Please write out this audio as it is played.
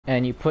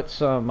and you put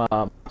some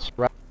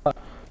mozzarella,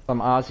 some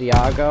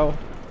Asiago,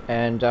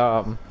 and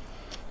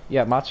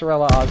yeah,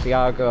 mozzarella,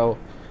 Asiago,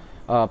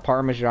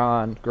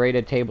 Parmesan,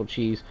 grated table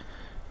cheese,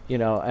 you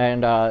know,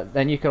 and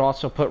then you could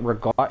also put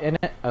ragout in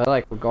it. I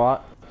like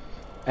ragout.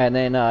 And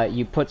then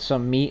you put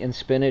some meat and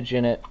spinach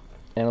in it,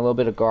 and a little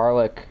bit of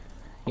garlic.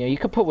 You know, you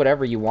could put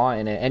whatever you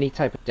want in it, any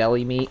type of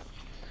deli meat,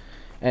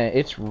 and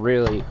it's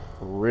really,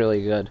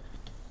 really good.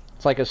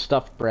 It's like a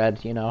stuffed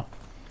bread, you know.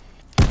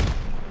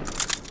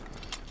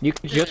 You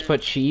could just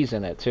put cheese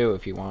in it too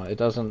if you want. It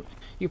doesn't.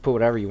 You put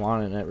whatever you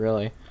want in it,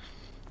 really.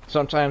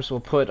 Sometimes we'll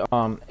put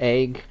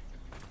egg,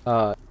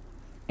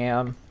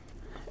 ham,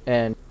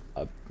 and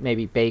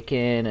maybe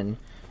bacon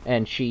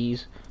and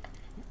cheese.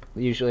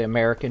 Usually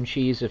American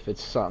cheese if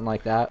it's something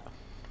like that.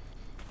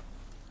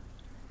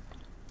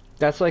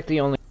 That's like the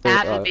only.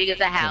 Not as big as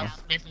a house,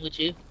 messing with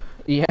you.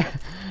 Yeah,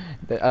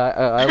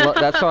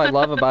 that's what I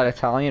love about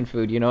Italian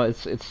food. You know,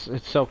 it's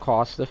so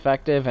cost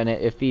effective, and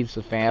it feeds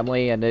the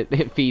family, and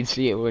it feeds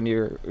you when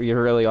you're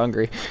really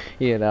hungry.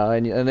 You know,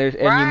 and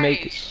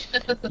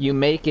you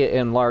make it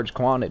in large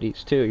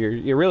quantities too.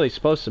 You're really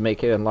supposed to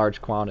make it in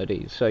large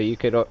quantities, so you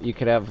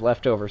could have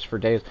leftovers for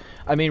days.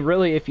 I mean,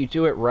 really, if you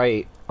do it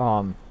right,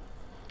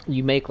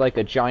 you make like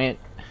a giant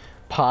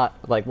pot,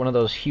 like one of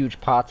those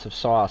huge pots of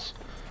sauce,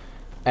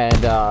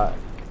 and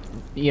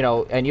you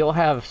know, and you'll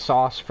have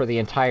sauce for the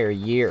entire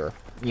year.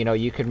 You know,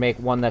 you could make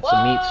one that's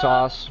a meat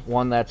sauce,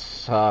 one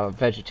that's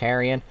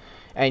vegetarian,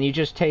 and you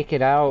just take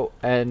it out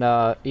and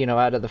you know,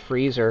 out of the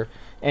freezer,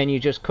 and you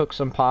just cook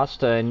some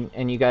pasta,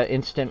 and you got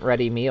instant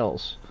ready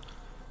meals.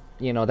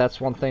 You know, that's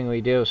one thing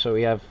we do, so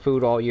we have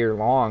food all year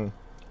long,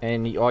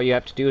 and all you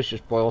have to do is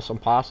just boil some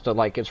pasta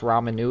like it's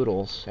ramen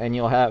noodles, and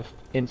you'll have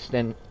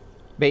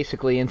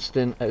basically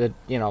instant,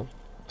 you know,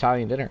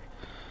 Italian dinner.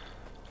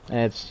 And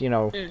it's, you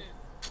know,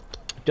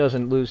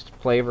 doesn't lose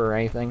flavor or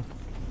anything.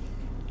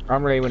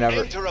 I'm ready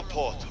whenever. Enter a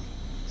portal.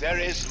 There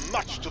is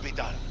much to be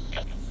done.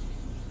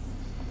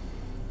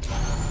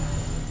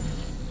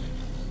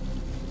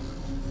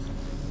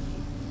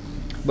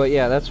 But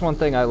yeah, that's one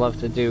thing I love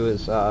to do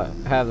is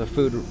have the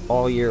food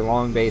all year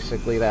long,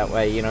 basically. That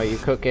way, you know, you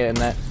cook it and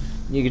that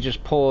you can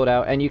just pull it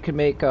out, and you can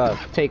make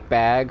take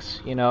bags,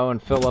 you know,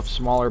 and fill up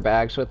smaller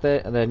bags with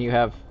it, and then you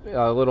have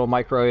little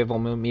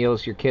microwavable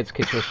meals your kids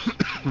could just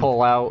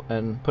pull out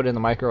and put in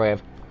the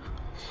microwave.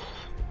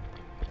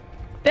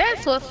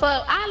 That's what's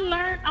up. I'm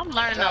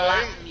learning a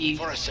lot from you.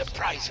 For a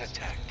surprise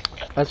attack.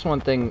 That's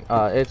one thing.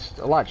 It's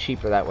a lot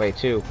cheaper that way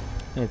too,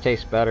 and it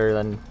tastes better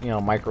than, you know,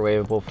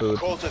 microwavable food.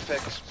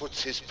 Cortex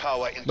puts his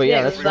power into But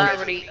yeah, that's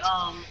already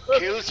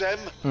kills them.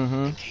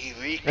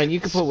 And you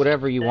can put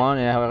whatever you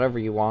want and however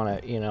you want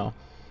it, you know.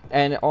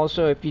 And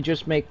also, if you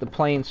just make the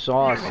plain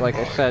sauce, like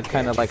I said,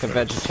 kind of like a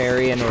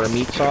vegetarian or a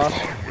meat sauce,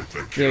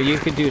 you know, you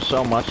could do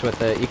so much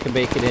with it. You can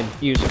make it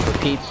use it for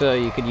pizza.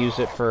 You could use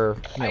it for,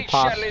 you know,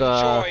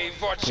 pasta,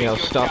 you know,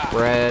 stuffed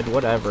bread,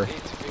 whatever.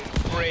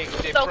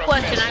 So,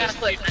 question. I got a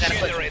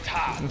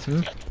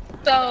question.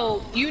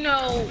 So, you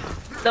know,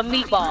 the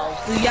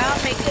meatballs. Do y'all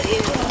make it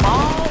in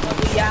balls, or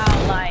do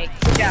y'all like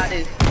what y'all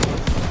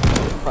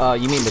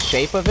do? You mean the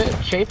shape of it?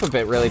 Shape of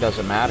it really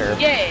doesn't matter.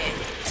 Yeah.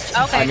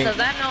 Okay, because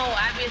I know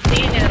I've been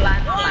seeing it a lot.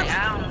 I'm like,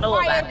 I don't know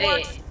about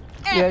that.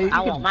 Yeah, I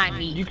want my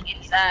meat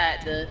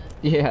inside the.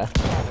 Yeah.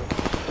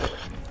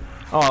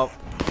 Oh,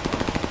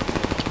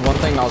 one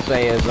thing I'll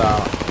say is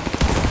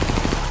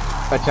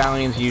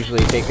Italians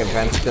usually take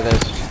offense to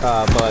this,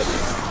 but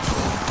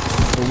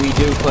we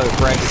do put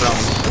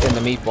breadcrumbs in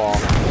the meatball,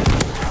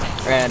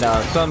 and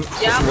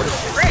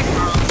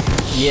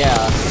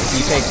yeah,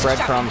 you take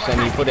breadcrumbs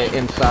and you put it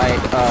inside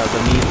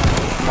the meat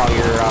while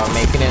you're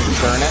making it and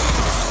stirring it.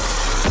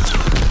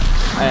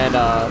 And,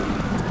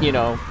 you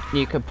know,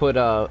 you could put,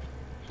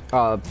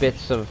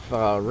 bits of,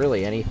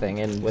 really anything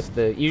in with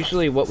the...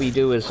 Usually what we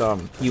do is,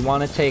 you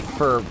want to take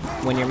for...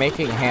 When you're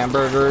making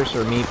hamburgers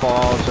or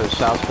meatballs or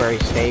Salisbury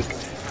steak,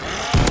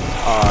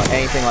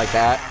 anything like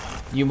that,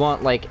 you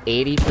want, like,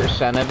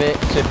 80% of it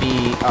to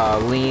be,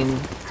 lean,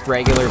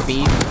 regular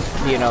beef,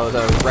 you know,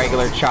 the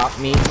regular chopped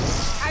meat.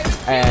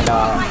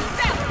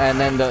 And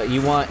then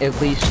you want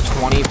at least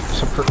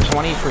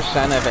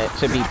 20% of it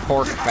to be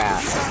pork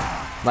fat.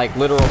 Like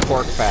literal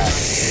pork fat,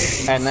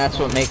 and that's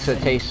what makes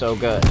it taste so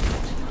good.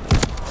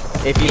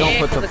 If you don't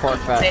put the pork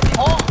fat,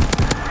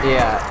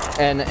 yeah,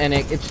 and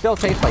it still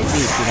tastes like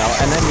beef, you know.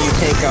 And then you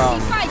take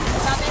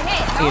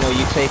you know,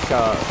 you take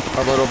a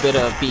little bit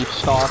of beef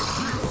stock,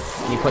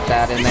 and you put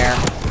that in there,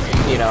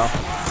 you know,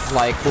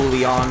 like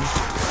bouillon,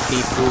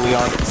 beef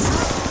bouillon.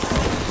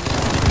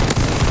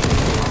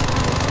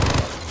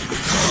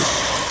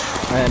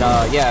 And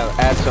yeah,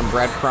 add some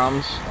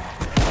breadcrumbs.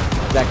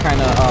 That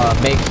kind of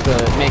makes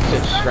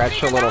it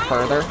stretch a little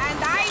further.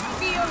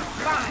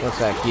 What's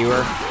that,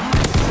 Gewer?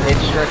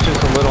 It stretches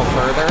a little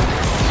further,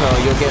 so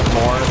you'll get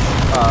more.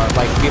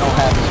 Like you don't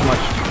have as much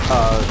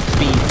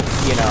beef,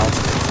 you know.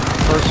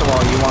 First of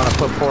all, you want to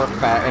put pork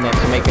fat in it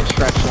to make it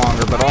stretch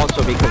longer, but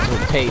also because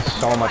it tastes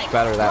so much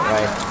better that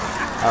way.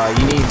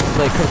 You need,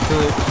 like, cause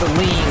the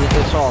lean,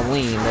 it's all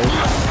lean. There's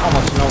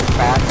almost no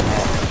fat in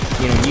it.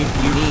 you know,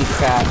 you need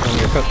fat when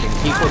you're cooking.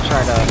 People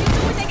try to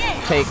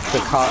take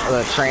the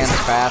trans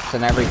fats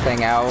and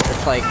everything out.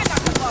 It's like,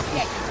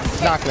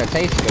 it's not going to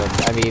taste good.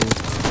 I mean,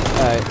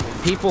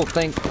 people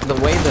think the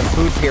way the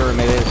food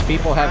pyramid is,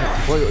 people have it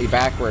completely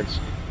backwards.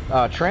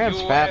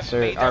 Trans fats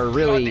are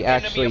really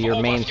actually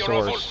your main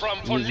source.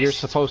 You're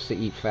supposed to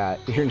eat fat.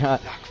 You're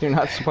not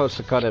supposed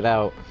to cut it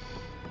out.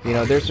 You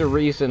know, there's a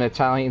reason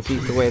Italians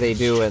eat the way they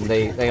do, and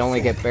they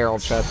only get barrel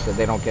chested.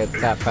 They don't get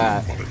that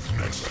fat.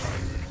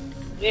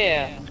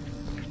 Yeah.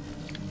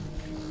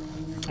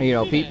 You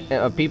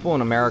know, people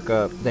in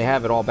America, they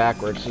have it all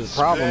backwards. The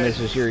problem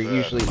is you're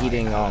usually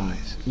eating,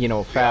 you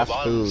know, fast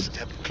food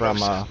from,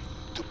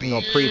 you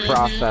know,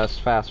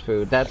 pre-processed fast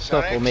food. That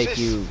stuff will make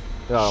you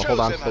hold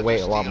on to the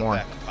weight a lot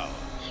more.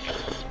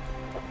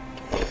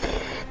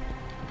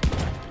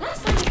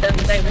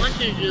 They want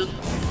you to,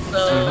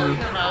 so, you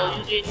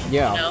know, you get,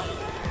 yeah. you know.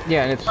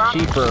 Yeah, and it's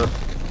cheaper.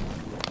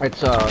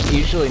 It's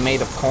usually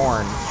made of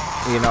corn,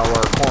 you know,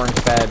 or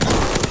corn-fed,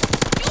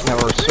 you know,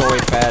 or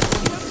soy-fed,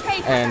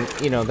 and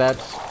you know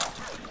that's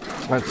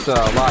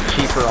a lot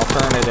cheaper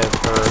alternative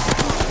for,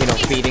 you know,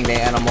 feeding the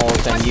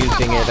animals and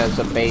using it as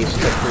a base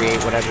to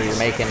create whatever you're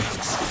making.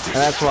 And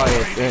that's why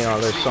you know,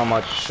 there's so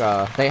much.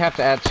 They have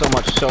to add so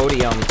much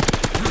sodium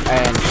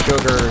and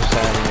sugars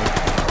and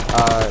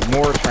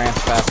more trans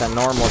fat than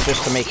normal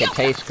just to make it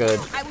taste good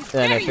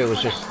than if it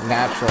was just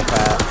natural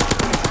fat.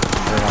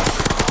 You know.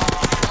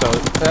 So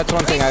that's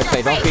one thing I'd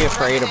say. Don't be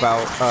afraid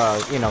about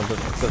you know, the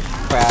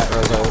fat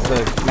or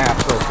the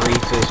natural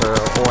greases or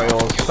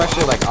oils,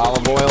 especially like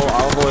olive oil.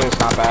 Olive oil is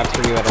not bad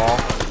for you at all.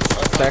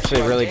 It's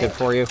actually really good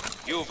for you.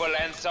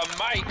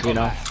 You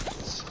know.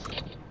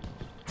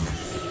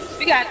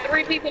 We got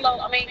 3 people on.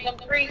 I mean,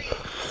 3.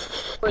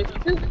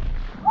 2.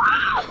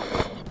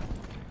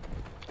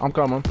 I'm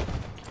coming.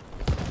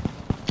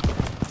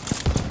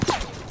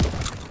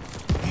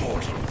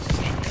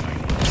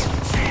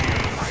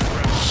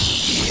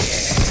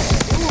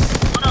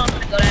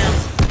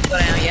 Go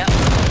down, yep.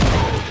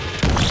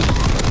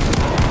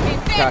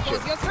 Gotcha.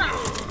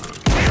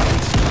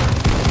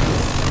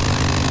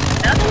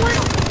 Another one?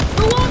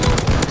 Who on them?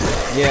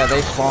 Yeah,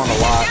 they spawn a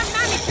lot.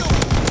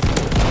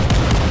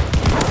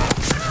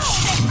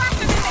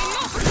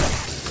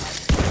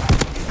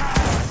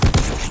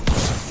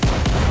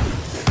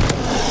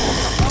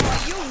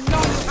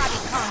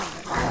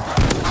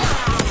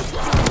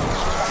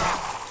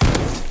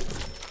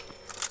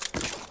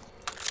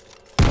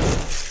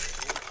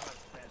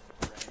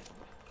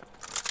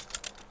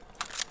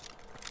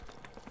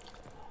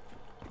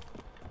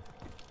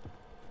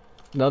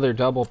 Another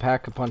double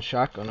pack-a-punch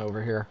shotgun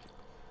over here.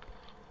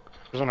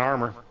 There's an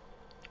armor.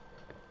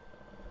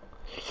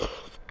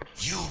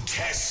 You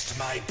test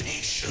my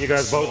patience. You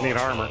guys both need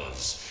armor.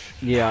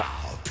 Yeah.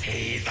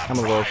 I'm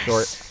a little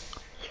short.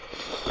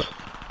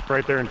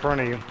 Right there in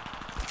front of you.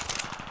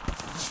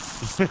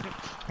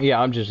 Yeah,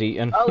 I'm just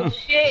eating. Oh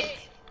shit!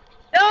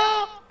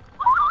 No!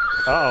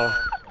 Uh-oh.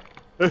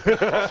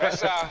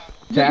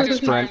 That's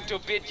sprint.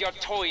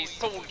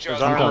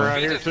 There's armor out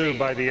here too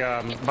by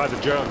the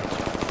jug.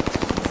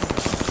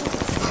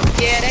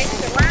 Yeah, they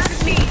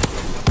surrounded me.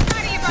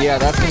 Yeah,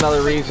 that's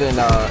another reason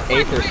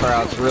Aether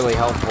Shroud's really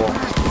helpful.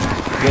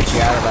 Get you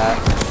out of that.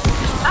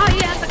 Oh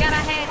yeah, I forgot I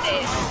had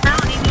that. I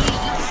don't even use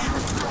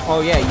it.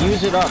 Oh yeah,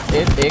 use it up.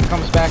 It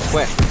comes back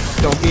quick.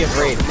 Don't be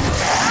afraid.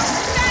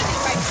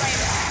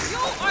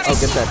 Oh,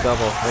 get that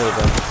double. There we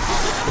go.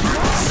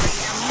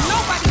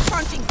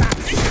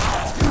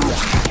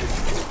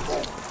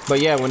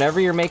 But yeah, whenever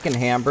you're making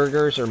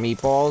hamburgers or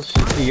meatballs,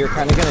 you're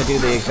kind of gonna do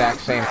the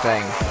exact same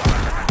thing.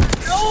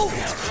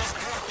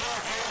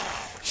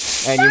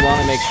 And you want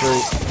to make sure...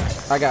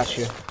 I got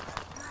you.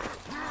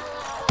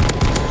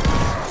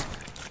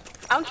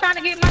 I'm trying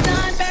to get my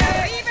gun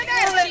back.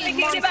 Let me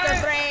get it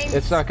back.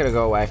 It's not gonna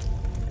go away.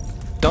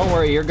 Don't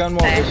worry, your gun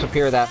won't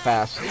disappear that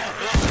fast. It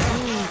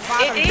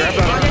Grab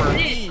that armor.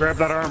 did. Grab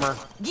that armor.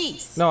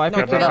 No, I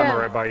Grab picked it that up. armor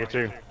right by you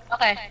too.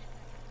 Okay.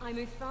 I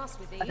move fast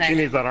with these. Okay. She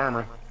needs that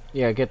armor.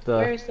 Yeah, get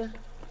Where's the...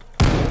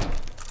 the...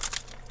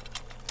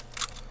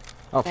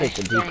 I'll take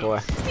the decoy.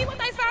 See what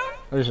I found?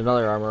 There's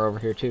another armor over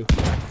here too.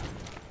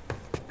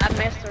 I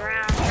messed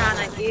around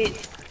trying to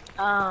get,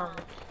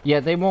 Yeah,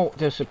 they won't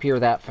disappear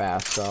that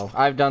fast, so...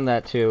 I've done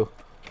that too.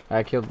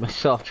 I killed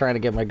myself trying to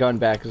get my gun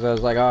back because I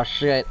was like, oh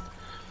shit.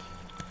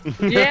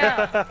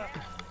 Yeah.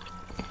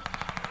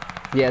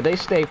 Yeah, they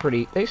stay for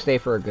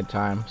a good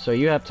time, so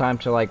you have time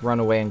to like run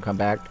away and come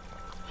back.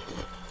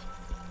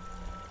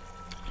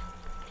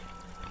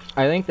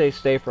 I think they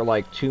stay for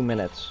like 2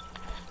 minutes.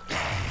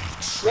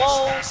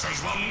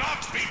 Trespassers will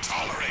not be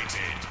tolerated.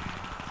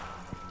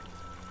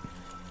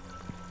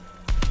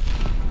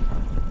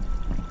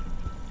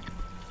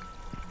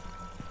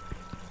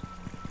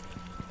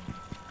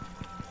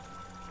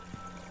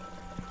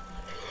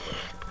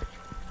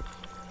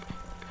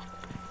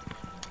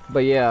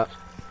 But yeah,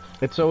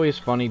 it's always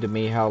funny to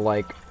me how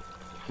like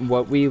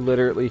what we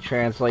literally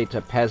translate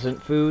to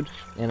peasant food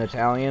in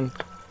Italian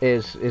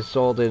is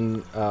sold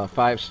in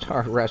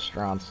 5-star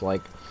restaurants.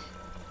 Like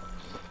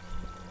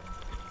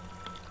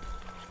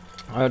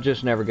I'll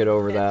just never get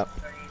over that.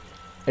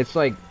 It's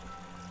like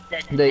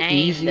the name,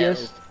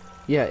 easiest.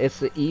 Yeah, it's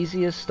the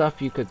easiest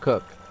stuff you could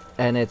cook,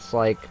 and it's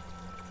like,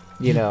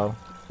 you know,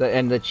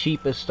 the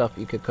cheapest stuff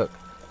you could cook.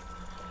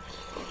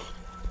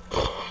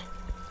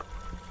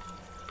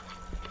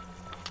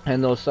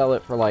 And they'll sell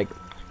it for like,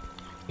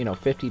 you know,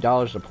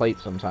 $50 a plate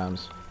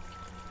sometimes.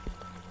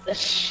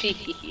 Shit.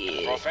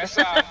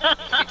 Professor,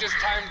 it is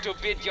time to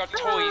bid your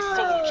toy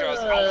soldiers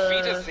auf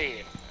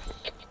Wiedersehen.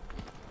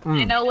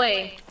 Ain't no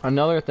way.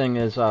 Another thing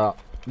is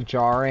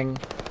jarring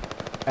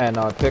and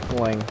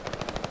pickling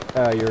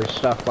your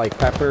stuff like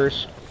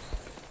peppers.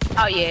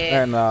 Oh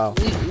yeah. And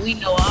we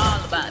know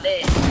all about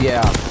that.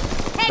 yeah,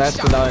 that's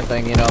another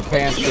thing. You know,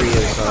 pantry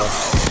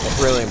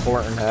is really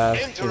important to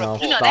have. You know,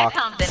 that stock.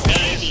 comes in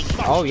handy.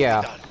 Oh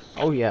yeah,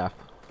 oh yeah.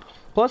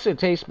 Plus, it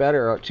tastes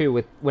better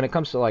too when it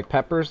comes to like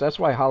peppers. That's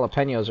why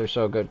jalapenos are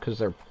so good, because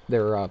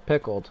they're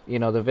pickled. You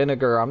know, the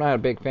vinegar. I'm not a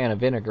big fan of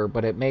vinegar,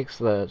 but it makes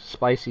the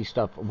spicy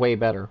stuff way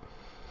better.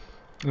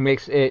 It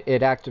makes it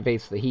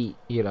activates the heat.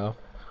 You know,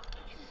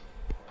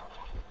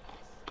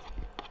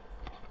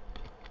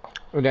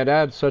 and that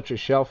adds such a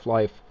shelf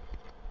life.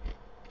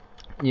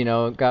 You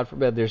know, God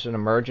forbid there's an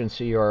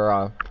emergency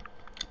or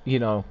you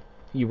know,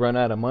 you run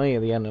out of money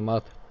at the end of the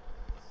month.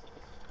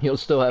 You'll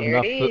still have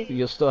enough.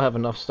 You'll still have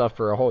enough stuff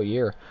for a whole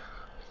year.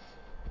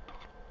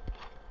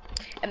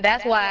 And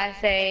that's why I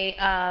say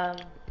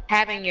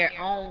having your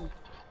own,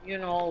 you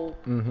know,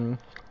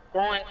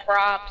 growing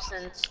crops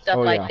and stuff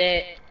like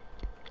that.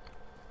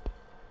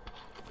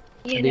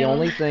 The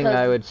only thing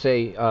I would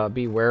say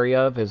be wary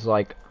of is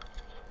like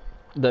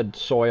the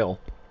soil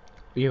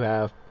you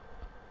have.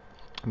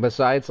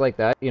 Besides like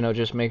that, you know,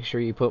 just make sure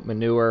you put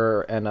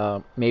manure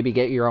and maybe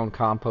get your own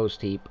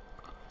compost heap.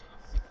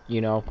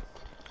 You know,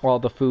 all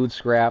the food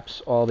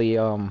scraps, all the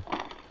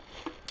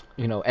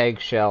you know,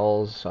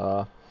 eggshells,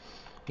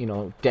 you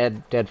know,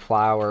 dead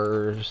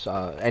flowers,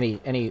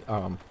 any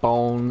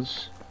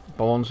bones.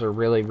 Bones are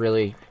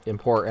really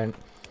important.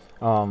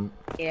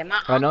 Yeah,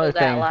 my uncle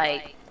got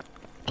like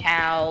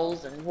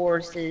cows and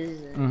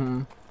horses.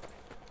 And...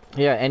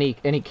 Yeah,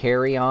 any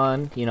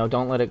carry-on, you know,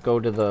 don't let it go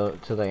to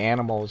the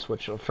animals,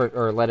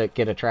 or let it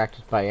get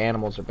attracted by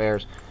animals or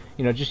bears.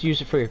 You know, just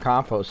use it for your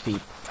compost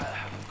heap.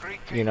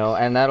 You know,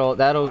 and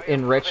that'll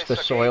enrich the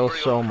soil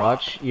so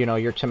much. You know,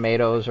 your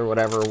tomatoes or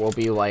whatever will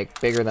be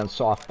like bigger than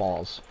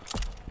softballs.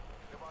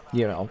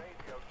 You know,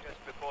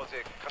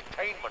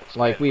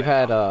 like we've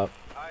had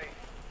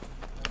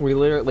we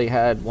literally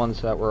had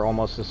ones that were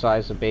almost the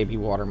size of baby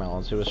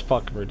watermelons. It was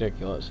fucking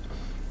ridiculous.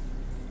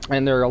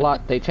 And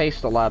they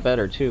taste a lot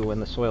better too when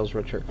the soil's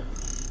richer.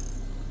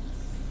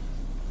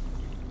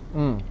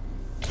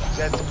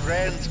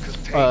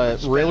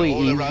 Really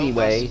easy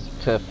way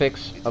to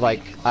fix,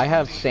 like, I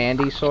have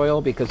sandy soil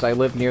because I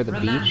live near the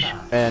beach,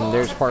 and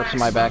there's parts of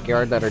my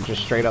backyard that are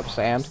just straight up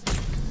sand.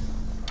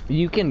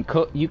 You can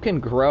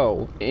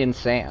grow in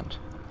sand.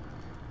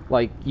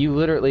 Like, you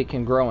literally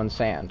can grow in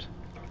sand.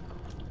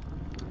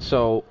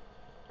 So,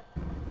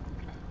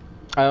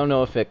 I don't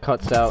know if it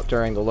cuts out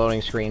during the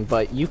loading screen,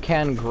 but you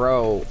can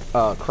grow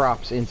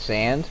crops in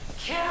sand.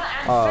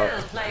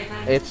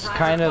 It's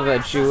kind of a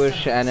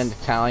Jewish and an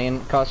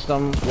Italian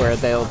custom where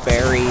they'll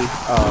bury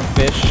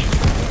fish.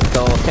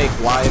 They'll take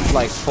live,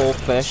 like, full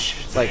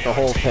fish, like the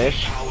whole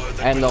fish,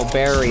 and they'll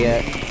bury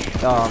it.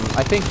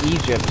 I think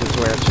Egypt is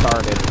where it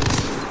started,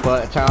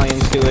 but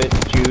Italians do it,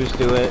 Jews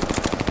do it.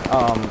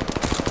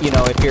 You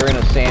know, if you're in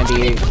a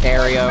sandy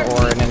area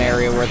or in an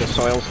area where the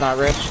soil's not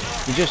rich,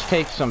 you just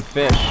take some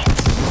fish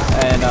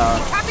and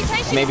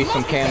maybe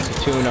some cans of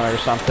tuna or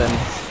something,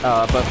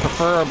 but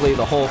preferably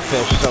the whole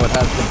fish so it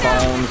has the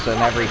bones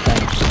and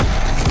everything.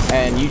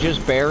 And you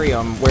just bury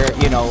them where,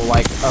 you know,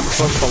 like a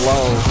foot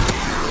below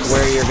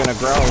where you're gonna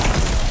grow,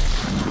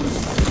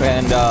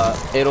 and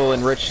it'll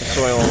enrich the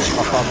soil a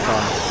fuck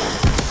ton.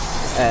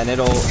 And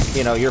it'll,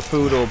 you know, your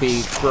food will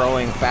be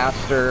growing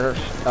faster.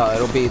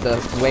 It'll be the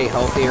way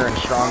healthier and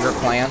stronger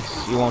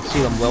plants. You won't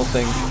see them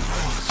wilting.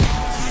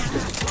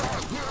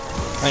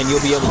 And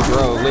you'll be able to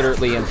grow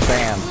literally in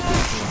sand.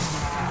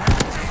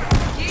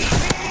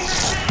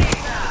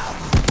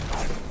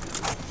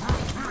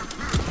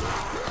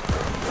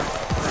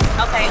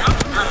 Okay, I'm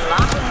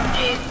unlocking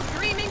this.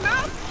 Screaming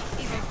mouth?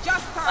 Even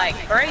just like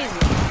crazy.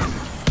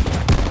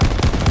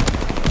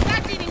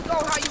 That didn't go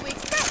how you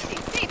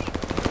expected, did it?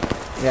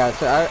 Yeah,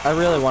 so I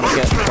really want to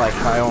get, like,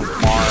 my own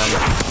farm.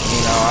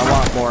 You know, I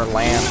want more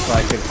land so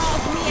I could,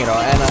 you know,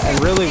 and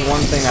really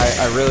one thing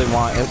I really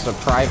want is a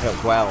private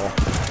well.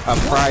 A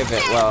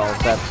private well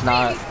that's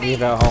not, you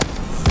know,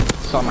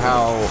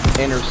 somehow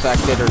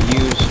intersected or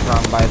used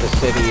from by the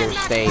city or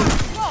state,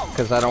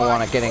 because I don't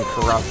want it getting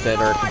corrupted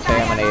or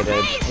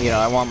contaminated. You know,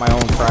 I want my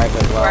own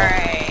private well.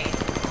 Right.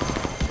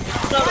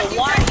 So the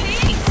water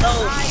is so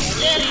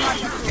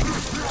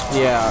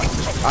yeah,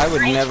 I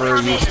would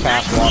never use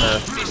tap water.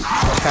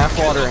 Tap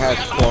water has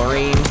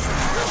chlorine,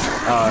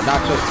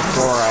 not just the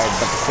fluoride,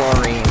 but the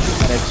chlorine,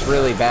 and it's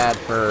really bad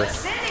for,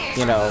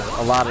 you know,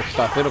 a lot of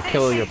stuff. It'll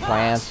kill your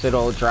plants,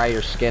 it'll dry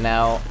your skin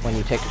out when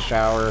you take a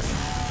shower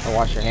or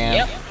wash your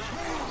hands.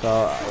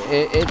 So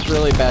it's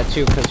really bad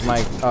too, because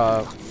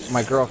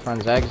my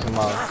girlfriend's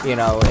eczema, you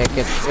know,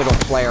 it'll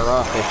flare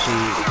up if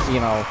she, you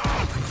know,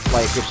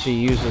 like if she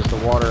uses the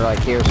water like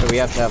here. So we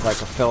have to have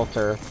like a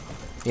filter,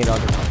 you know,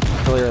 to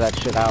clear that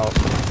shit out.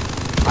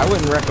 I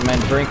wouldn't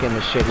recommend drinking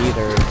the shit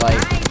either.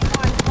 Like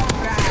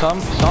some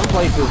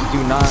places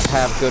do not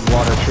have good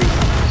water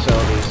treatment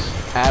facilities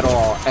at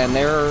all, and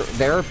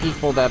there are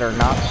people that are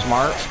not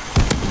smart.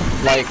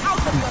 Like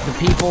the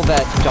people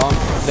that dump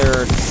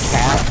their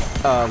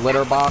cat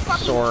litter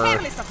box or,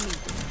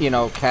 you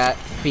know, cat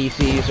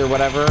feces or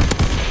whatever,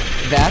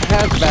 that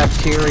has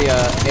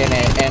bacteria in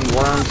it and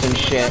worms and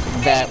shit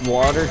that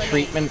water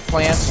treatment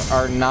plants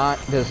are not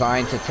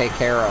designed to take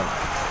care of.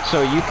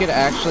 So you could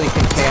actually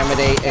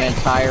contaminate an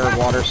entire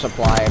water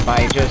supply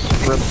by just,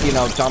 you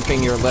know,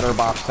 dumping your litter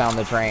box down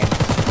the drain.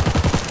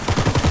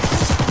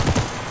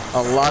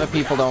 A lot of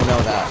people don't know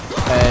that,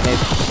 and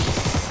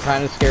it's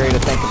kind of scary to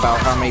think about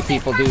how many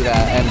people do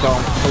that and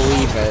don't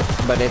believe it,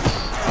 but it's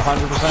 100%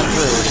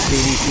 true. The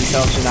CDC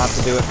tells you not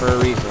to do it for a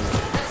reason.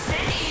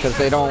 Because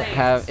they don't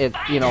have it,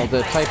 you know,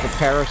 the type of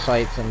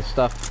parasites and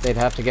stuff they'd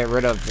have to get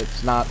rid of,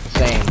 it's not the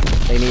same.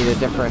 They need a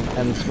different,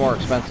 and it's more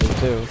expensive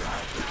too.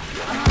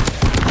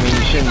 I mean,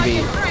 you shouldn't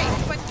be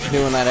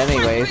doing that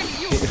anyways,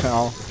 you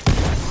know.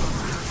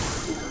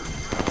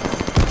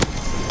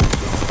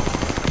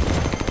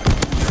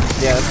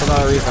 Yeah, that's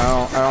another reason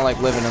I don't like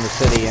living in the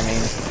city. I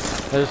mean,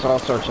 there's all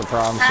sorts of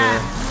problems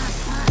here.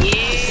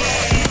 Yeah.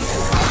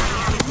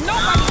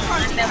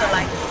 I never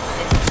liked it.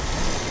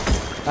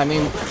 I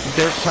mean,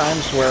 there's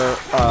times where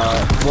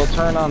we'll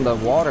turn on the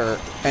water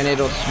and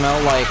it'll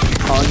smell like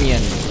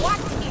onion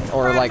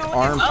or like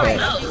armpit.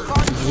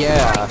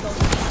 Yeah,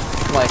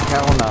 like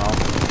hell no.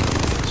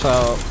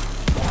 So,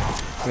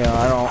 you know,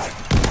 I don't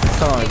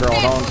tell my girl,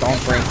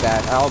 don't drink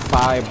that. I'll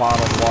buy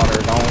bottled water.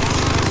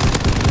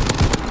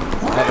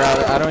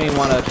 I don't even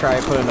want to try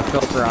putting a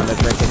filter on to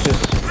drink it.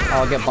 Just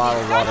I'll get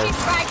bottled water.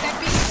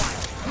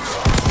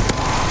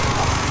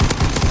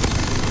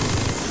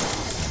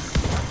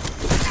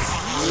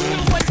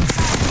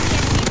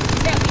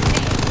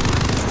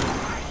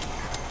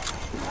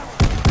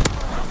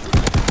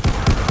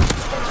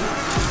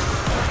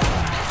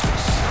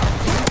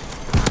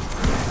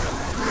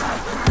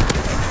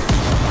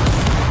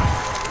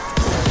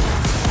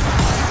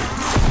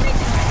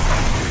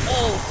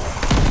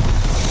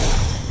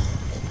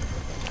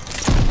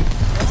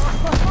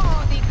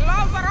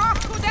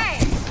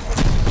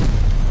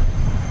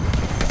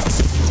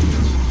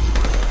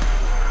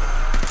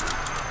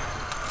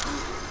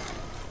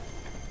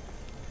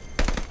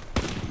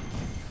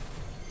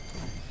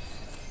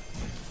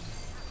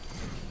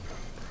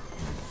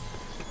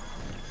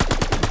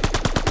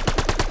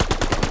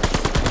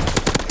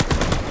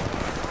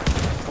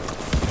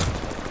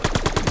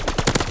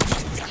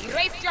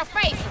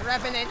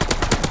 Revenant.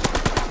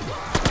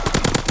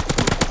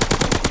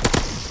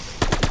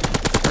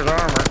 There's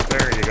armor.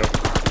 There you go.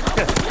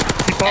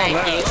 Keep on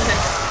that.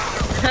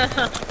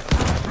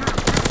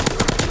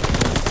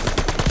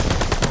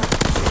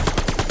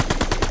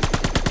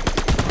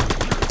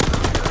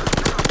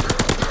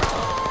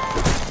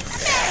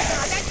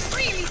 That's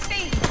really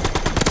steep.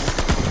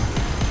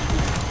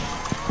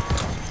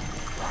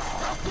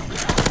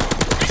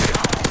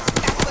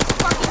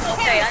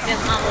 Okay, I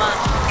just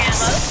unlocked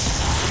camo.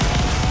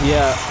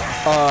 Yeah,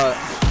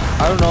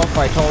 I don't know if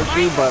I told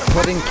you, but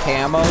putting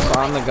camos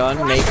on the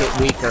gun make it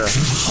weaker.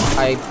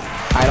 I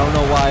don't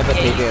know why, but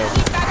they do.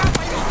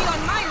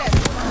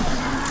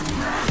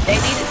 They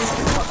needed this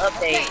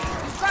update.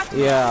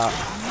 Yeah.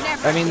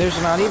 I mean, there's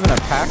not even a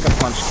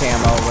pack-a-punch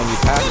camo when you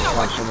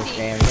pack-a-punch in this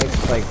game. It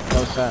makes, like,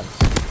 no sense.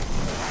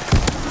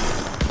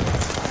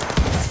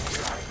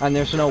 And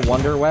there's no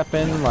wonder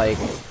weapon, like...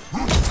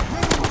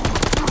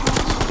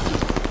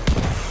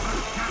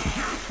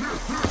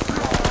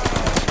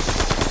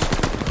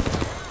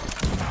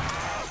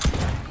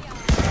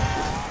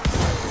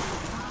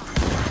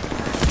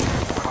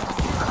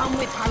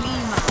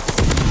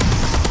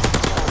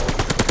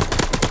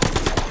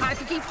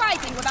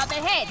 Without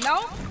their head,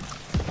 no?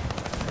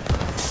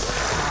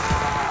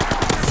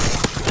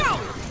 No!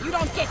 You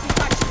don't get to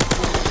touch it.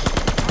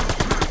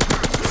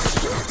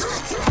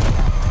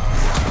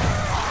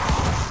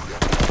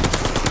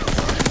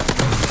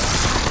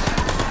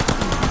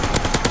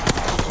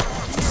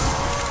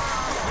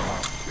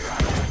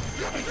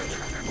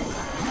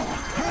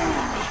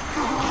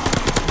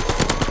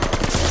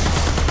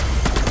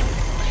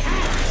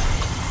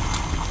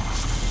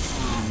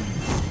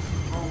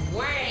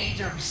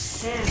 Wait, I'm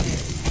standing.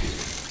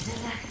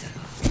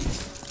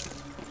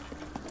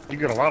 You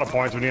get a lot of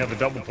points when you have the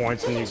double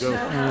points and you go through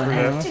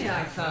that.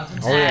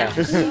 Oh yeah.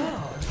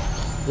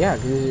 Yeah,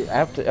 because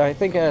after, I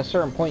think at a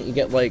certain point you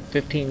get like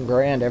 15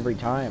 grand every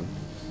time.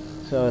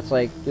 So it's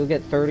like, you'll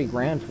get 30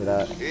 grand for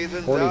that.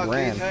 40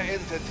 grand.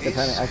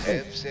 Depending, I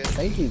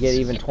think you get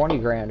even 20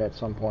 grand at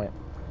some point.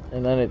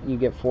 And then you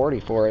get 40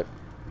 for it.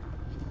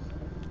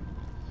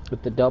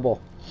 With the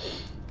double.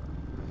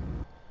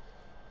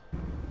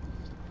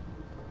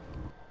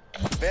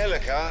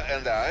 Bellica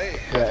and I.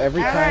 Yeah,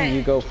 every time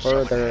you go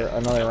further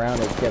another round,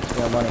 it gets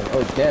more money.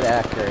 Oh, dead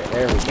accurate.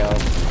 There we go.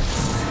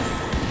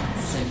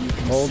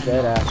 Oh,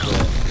 dead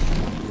accurate.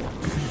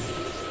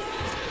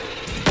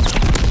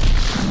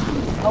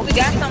 Oh, we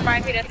got some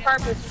right here that's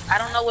purple. I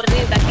don't know what it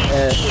is. I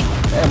can't see it.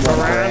 And 1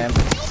 grand.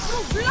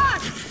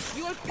 Blood!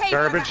 You'll pay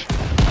Garbage.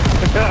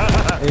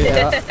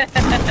 Yeah.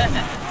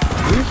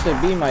 Used to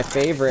be my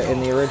favorite in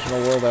the original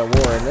World at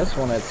War, and this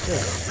one it's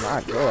just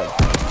not good.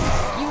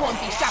 You won't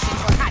be shopping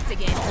for hats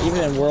again.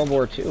 Even in World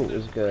War II, it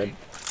was good.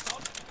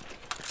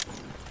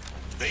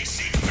 They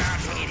seek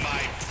battle,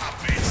 my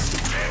puppets.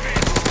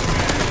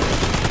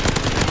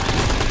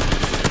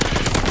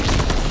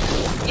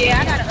 Yeah,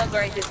 I gotta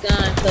upgrade this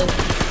gun, cause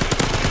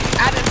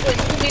I've been putting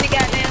too many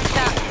goddamn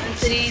shots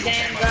into these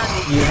damn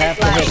guns. You have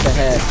to hit the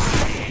head.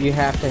 You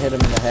have to hit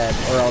him in the head,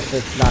 or else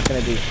it's not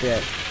gonna do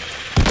shit.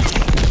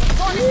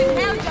 Bonus in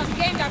hell just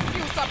gained a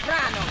few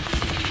sopranos.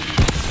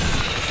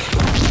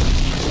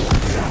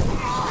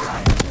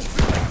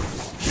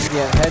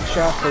 Yeah,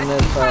 headshots in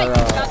this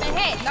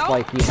are,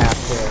 like, you have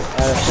to.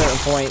 At a certain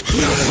point,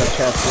 shooting in the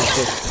chest is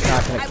just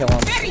not gonna kill him.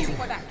 Bury you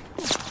for that.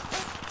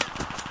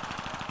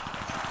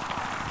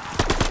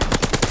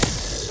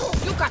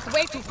 You got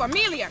way too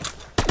familiar.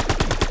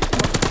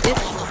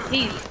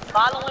 He's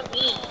following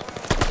me.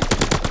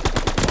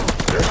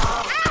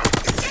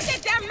 Get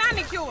that damn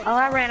manicure. Oh,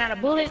 I ran out of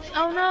bullets.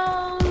 Oh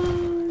no.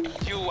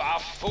 You are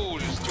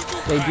fools to do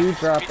They do crimes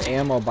drop fitting.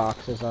 ammo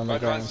boxes on the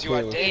But ground once you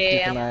are too.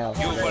 dead, Keep an eye out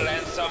You for will that.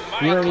 answer my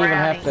You don't even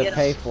crown. have to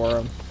pay for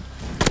them.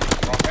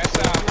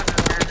 Professor,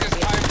 it is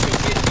time to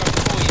bid your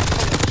toy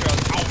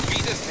soldiers auf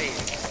Wiedersehen.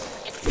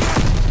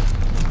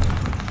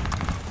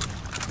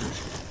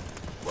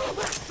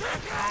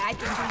 I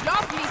can do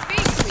lovely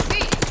things with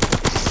this.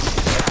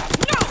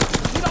 No,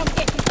 you don't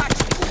get to touch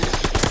me.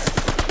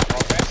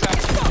 Professor,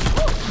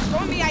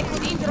 Told me I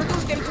could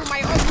introduce them to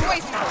my own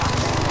waistcoat.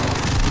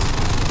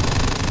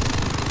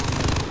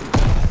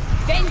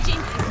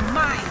 Vengeance is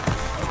mine.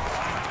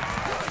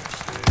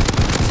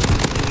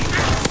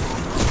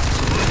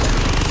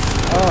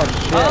 Oh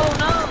shit. Oh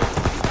no.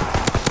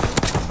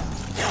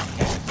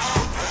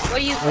 What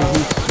do you When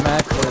he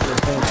smacked it at the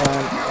same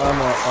time,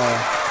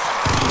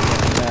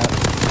 snap.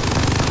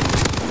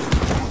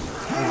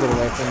 Get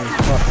away from these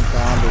fucking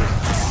zombies.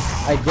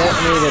 I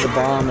detonated a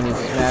bomb and he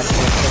smashed it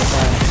at the same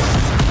time.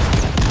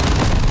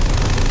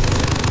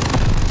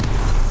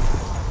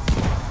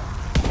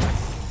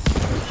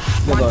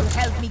 Good Want luck. to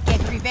help me get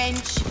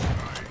revenge?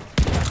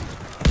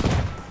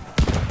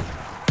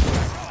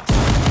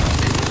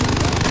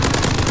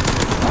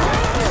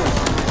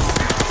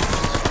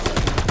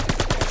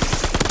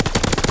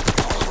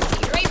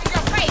 Erase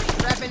your face,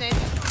 Revenant.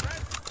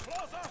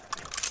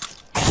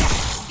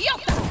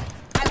 Idiota!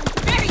 I will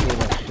bury you for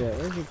that. Shit,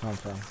 where'd you come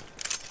from?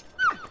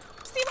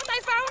 See what I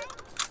found?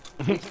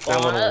 That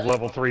little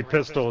level 3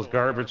 pistol is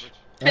garbage.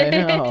 I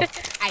know.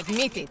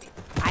 Admit it.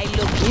 I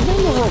look Even the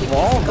good with this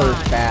revolver's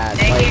gun. bad.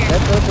 Hey, Like, here.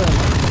 that doesn't...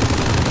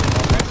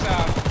 Professor,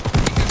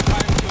 it is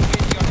time to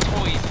bid your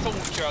toy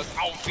soldiers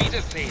auf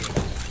Wiedersehen.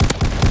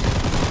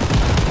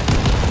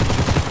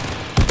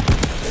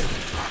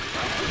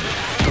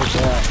 What's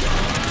that?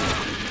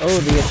 Oh,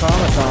 the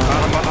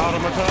automaton.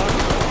 Automaton?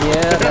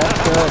 Yeah, that's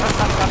good.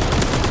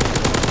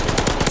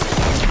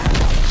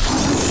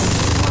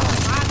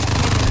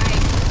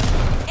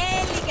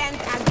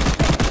 Elegant and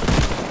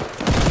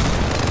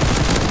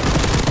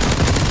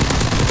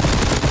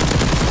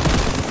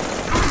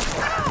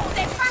Ow,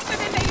 they're faster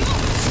than they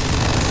look.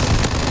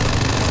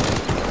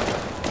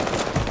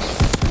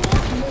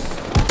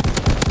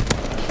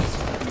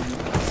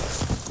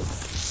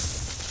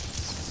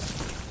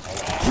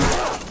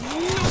 No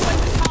one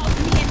calls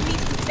me and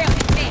needs to tell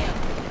his tale.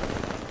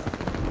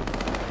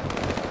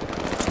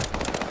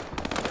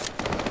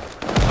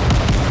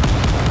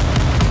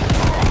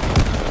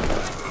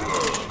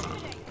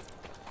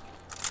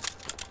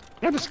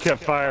 I just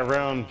kept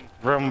realm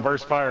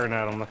burst firing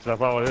at them.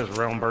 That's all it is,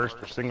 realm burst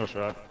or single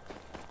shot.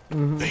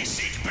 They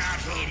seek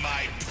battle,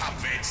 my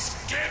puppets.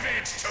 Give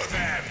it to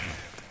them.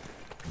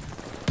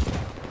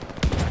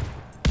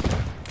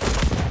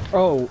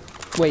 Oh,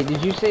 wait,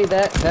 did you say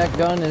that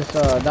gun is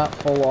not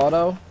full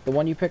auto? The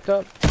one you picked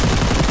up?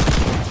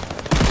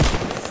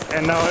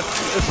 And no,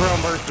 it's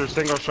realm burst or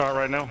single shot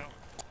right now.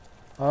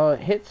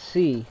 Hit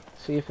C.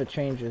 See if it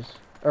changes.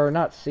 Or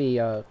not C,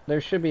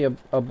 there should be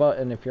a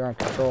button if you're on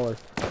controller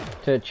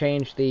to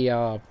change the,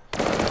 oh,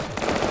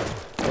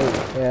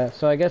 yeah,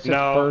 so I guess it's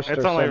No, burst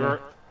it's or only... something.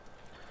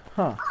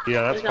 Huh.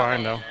 Yeah, that's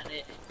fine though.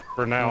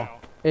 For now.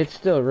 It's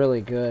still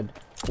really good.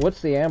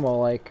 What's the ammo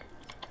like?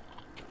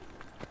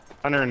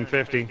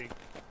 150.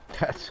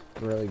 That's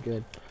really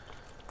good.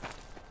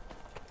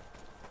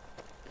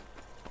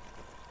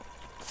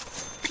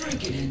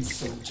 Drink it in,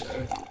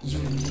 soldier. You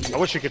need I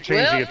wish you could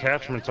change Well- the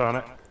attachments on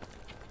it.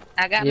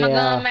 I got my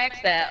gun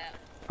maxed out.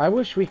 I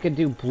wish we could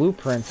do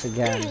blueprints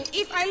again.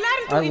 If I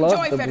learn to I love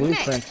enjoy the Vernet,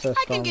 blueprint I system.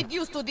 can get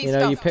used to this You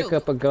know, you stuff pick too.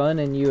 up a gun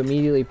and you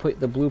immediately put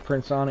the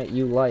blueprints on it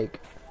you like.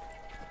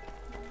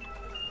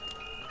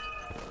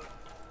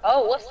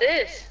 Oh, what's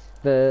this?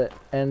 The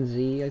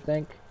NZ, I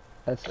think.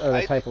 That's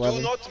the Type 11.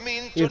 do not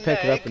mean You to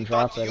pick it up nag, and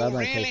drop but it. I you might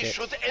really take it.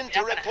 should enter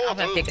a I'm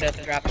gonna portal pick it up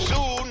and drop it.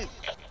 soon.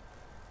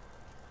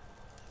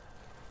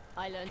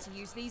 I learned to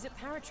use these at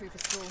paratrooper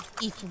school.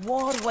 If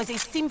war was a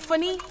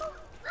symphony,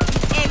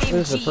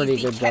 This is a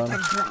pretty good gun.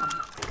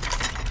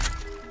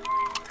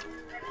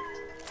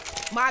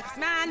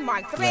 Marksman,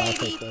 Mark Yeah, I'll 380.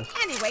 take this.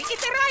 Anyway,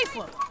 it's a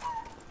rifle.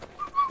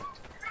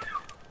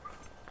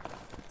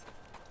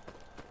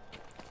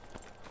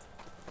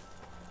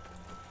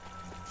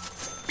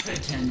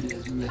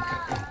 Pretended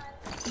liquor.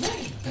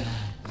 Very bad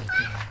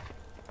liquor.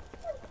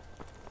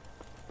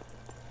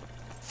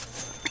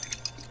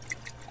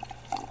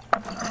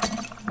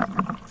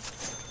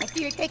 I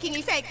feel it taking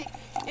effect.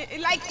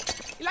 Like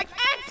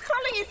ants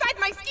crawling inside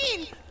my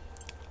skin.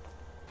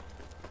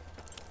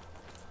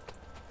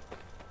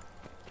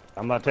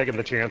 I'm not taking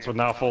the chance with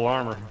now full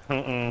armor.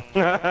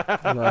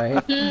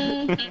 Right.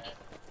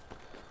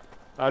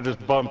 I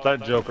just bumped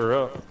that joker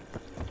up.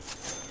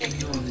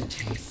 Ignore the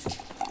taste.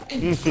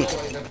 Enjoy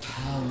the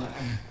power.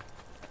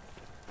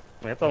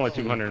 It's only I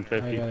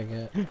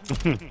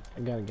 250.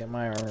 gotta get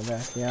my armor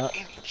back. Yeah.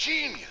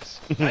 Ingenious.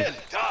 Well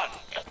done.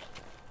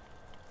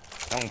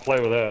 I don't play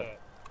with that.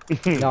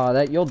 No,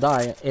 that you'll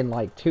die in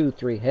like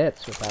 2-3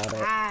 hits without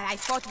it. I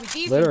fought with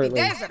these in Literally. the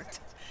desert.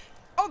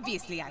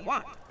 Obviously, I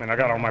won. And I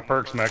got all my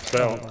perks maxed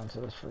Hold out. on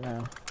to this for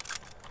now.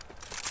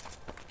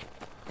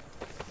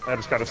 I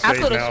just gotta I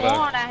save could now. have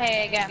sworn I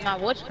had got my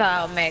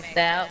whatchamacallit maxed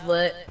out,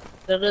 but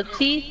the little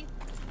teeth.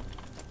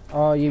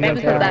 Oh, you Maybe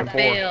go because I down.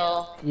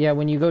 fell. Yeah,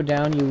 when you go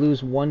down, you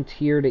lose 1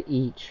 tier to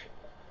each.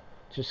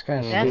 Just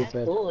kind of That's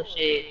stupid.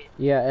 bullshit.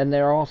 Yeah, and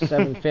they're all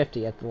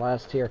 750 at the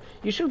last tier.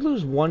 You should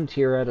lose 1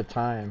 tier at a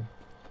time.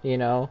 You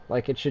know,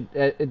 like it should.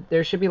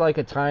 There should be like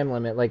a time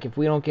limit. Like if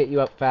we don't get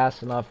you up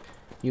fast enough,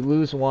 you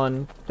lose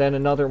 1, then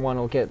another one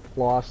will get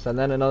lost, and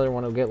then another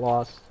one will get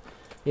lost.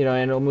 You know,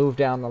 and it'll move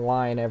down the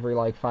line every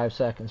like 5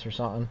 seconds or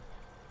something.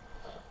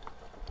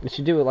 We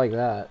should do it like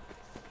that.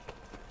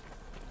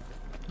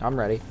 I'm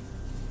ready.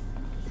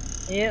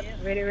 Yep,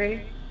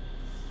 ready.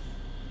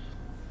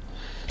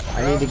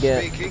 I need to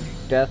get Speaking,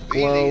 Death we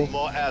Blow need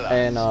more allies.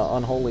 and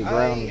Unholy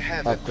Ground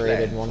have a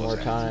upgraded plan one for more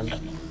that. time.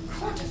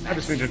 I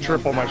just need to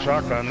triple my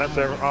shotgun. That's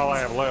all I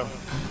have left.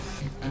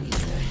 On the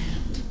other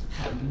hand,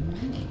 have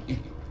many.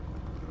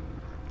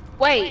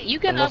 Wait, you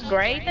can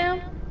upgrade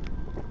them?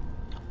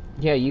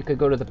 Yeah, you could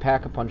go to the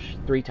Pack-a-Punch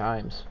 3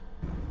 times.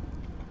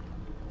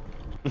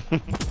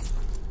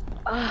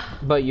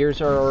 But yours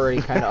are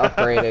already kind of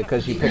upgraded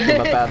because you picked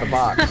them up out of the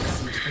box.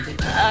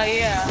 Oh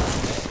yeah.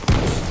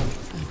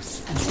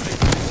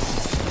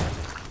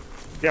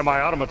 Yeah,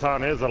 my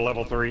automaton is a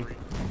level 3.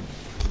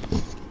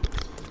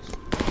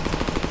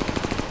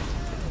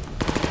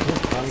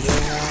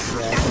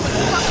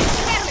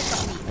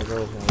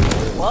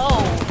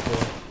 Whoa.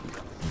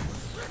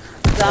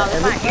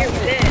 My ear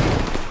with it.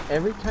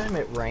 Every time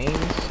it rains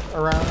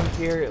around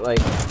here, like,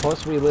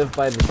 plus we live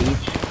by the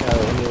beach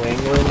in New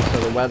England, so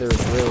the weather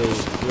is really,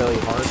 really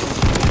harsh.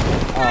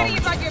 Sorry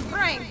about your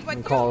brains, but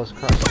And call us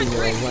crusty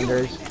New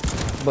Englanders.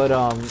 But,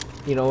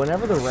 you know,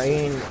 whenever the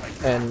rain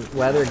and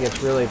weather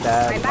gets really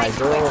bad, my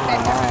girl and my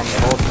mom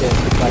both get,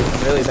 like,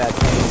 really bad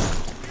pain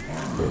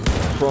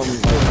from,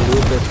 like,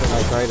 lupus and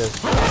arthritis.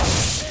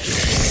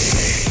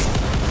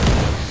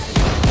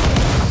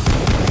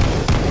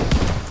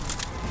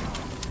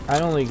 I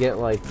only get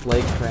like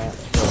leg cramps,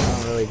 so I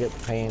don't really get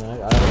the pain. I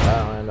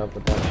don't end up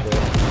with that shit.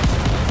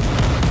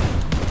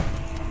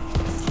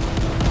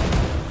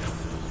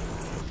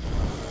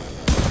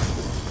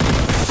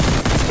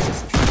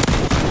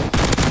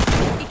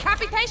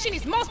 decapitation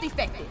is most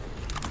effective.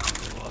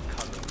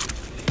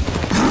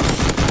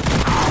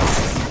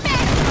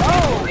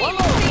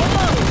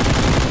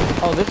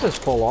 Oh, this is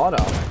full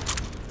auto.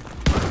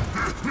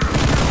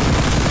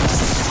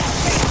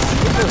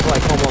 This is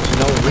like almost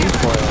no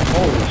recoil.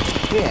 Holy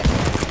shit.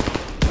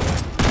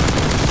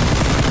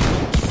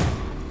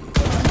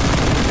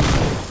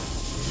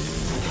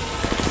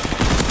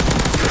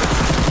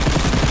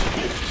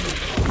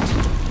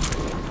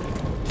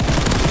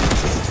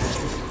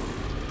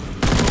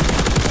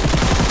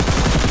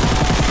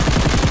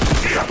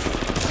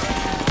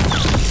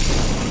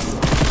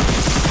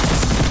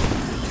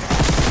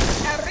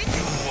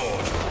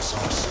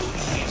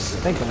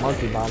 I think the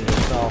monkey bombed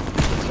itself.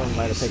 Someone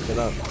might have picked it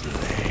up.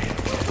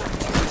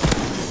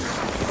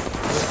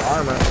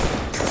 Armor.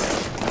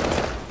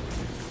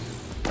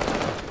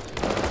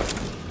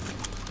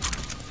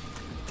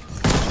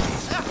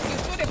 You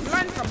should have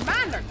learned from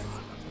manners.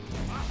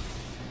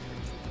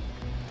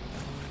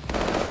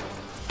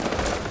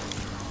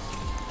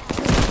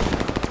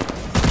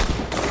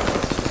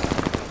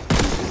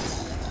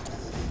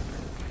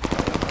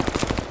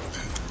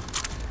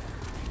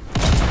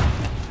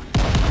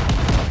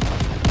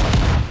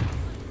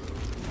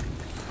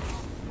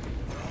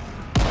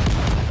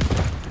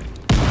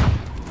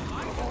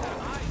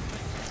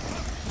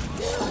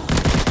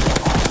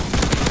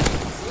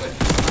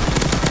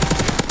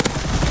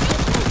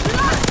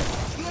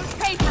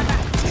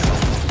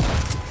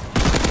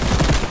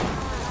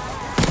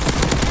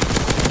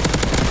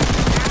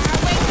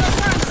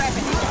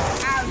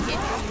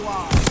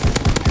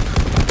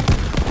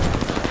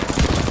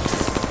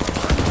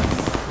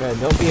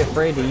 Don't be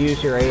afraid to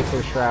use your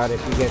Aether Shroud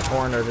if you get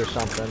cornered or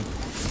something.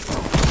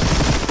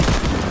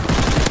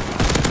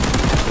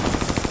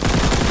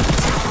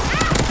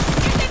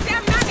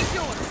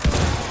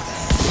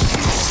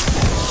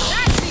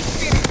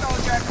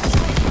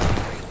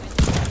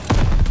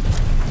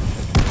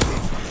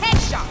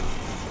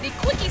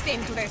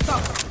 Into their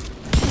socket.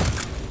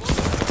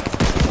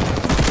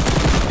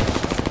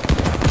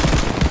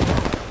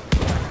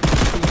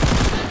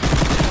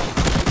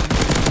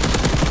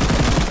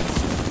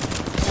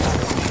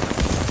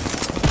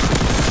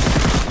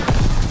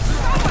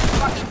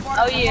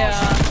 Oh yeah,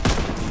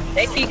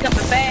 they keep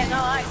coming back. No,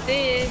 I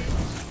did.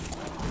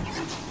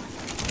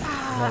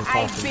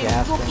 I've been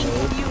looking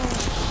for you.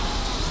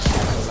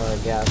 Another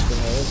gas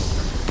grenade.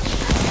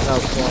 No,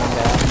 slowing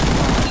down.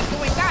 Keep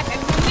doing that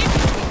and we'll live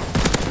with it.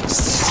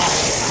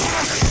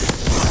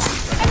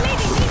 A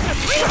lady needs a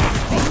breathing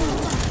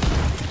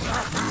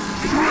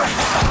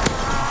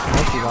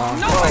Thank you, Mom.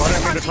 No, Oh, I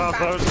didn't mean to pop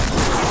those.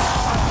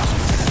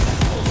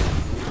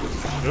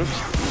 Oops.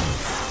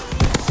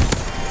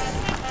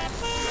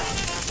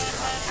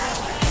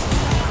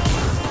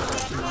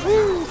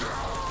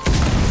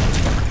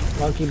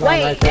 Monkey bomb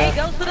Wait, right they there.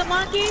 go to the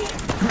monkey?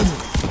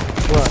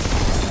 What?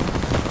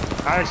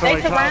 I They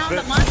accidentally surround tossed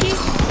the it. monkey?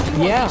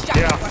 Yeah.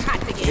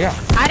 Yeah.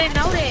 I didn't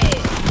know that.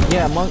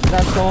 Yeah,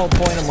 that's the whole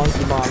point of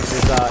monkey bombs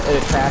is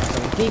it attracts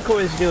them.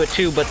 Decoys do it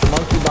too, but the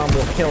monkey bomb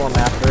will kill them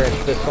after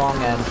the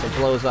song ends. It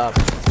blows up.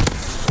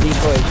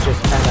 Decoys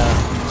just kind of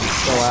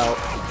go out.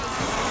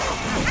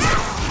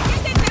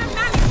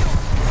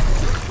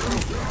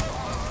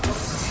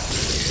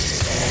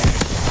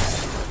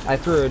 I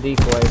threw a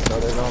decoy, so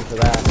they're going for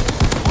that.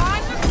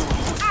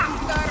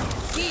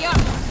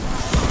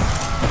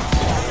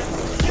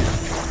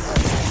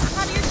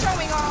 How are you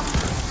showing off?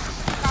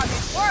 Because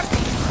it's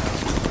working.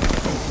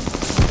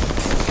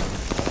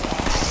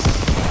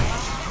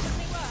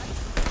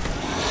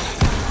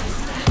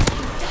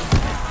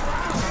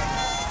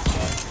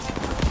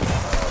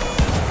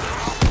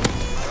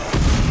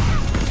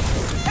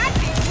 That's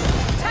it.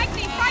 Take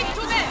the fight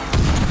to them.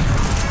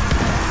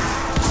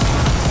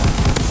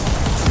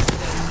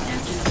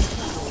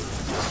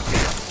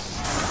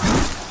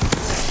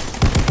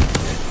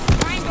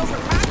 Mind over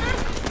matter?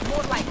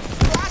 More like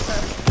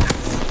splatter.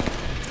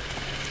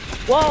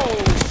 Whoa.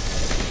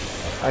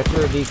 I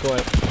threw a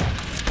decoy.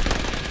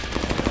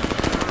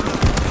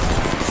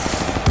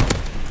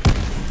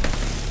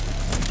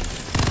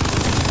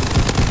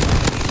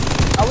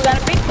 Oh, we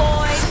got a big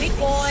boy, big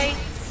boy.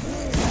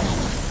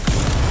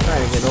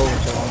 Trying to get over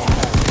to them.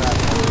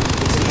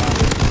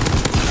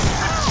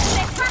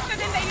 They're faster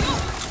than they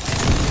look.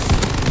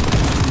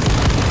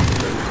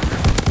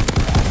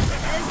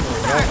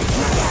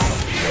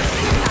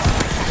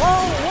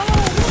 Whoa,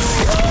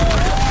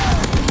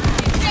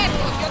 That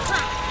was your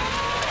turn.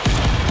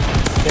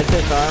 Get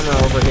this armor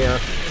over here.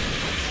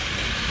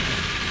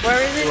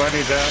 where is Ooh, it? I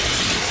need that.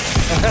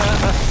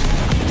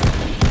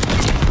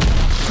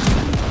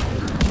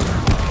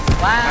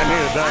 Wow. I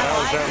needed that. I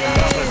was down to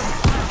nothing.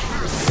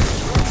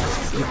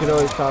 You could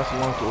always toss a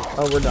monkey.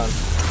 Oh, we're done.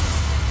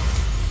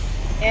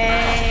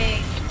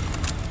 Yay.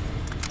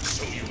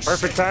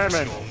 Perfect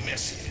timing.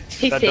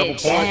 He That said, double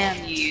point.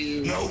 damn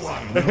you. No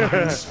one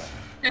knows.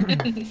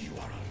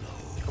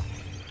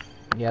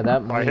 Yeah, that I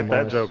money hit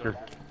that bonus. joker.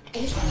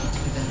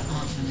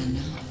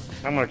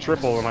 I'm gonna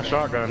triple with my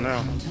shotgun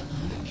now.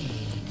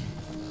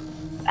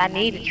 I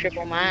need to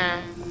triple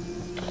mine.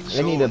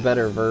 I need a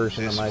better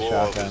version of This my war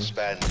shotgun. will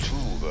span 2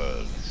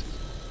 worlds.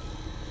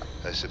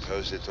 I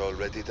suppose it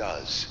already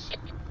does.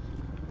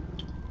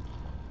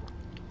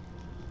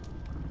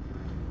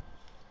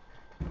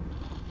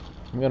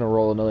 I'm gonna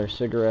roll another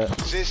cigarette.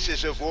 This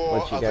is a war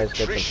Let you of guys get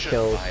some attrition,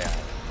 kills. my allies.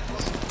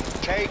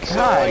 Take the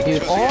God, fight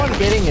dude, to the all I'm enemy.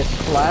 getting is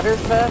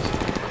Splatterfest,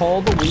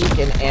 Call the Weak,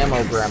 and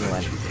Ammo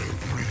Gremlin.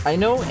 I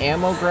know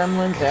Ammo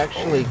Gremlin's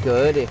actually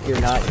good if you're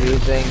not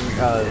using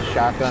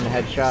shotgun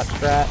headshot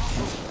strat.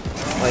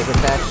 Like,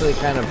 it's actually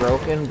kind of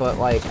broken, but,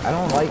 like, I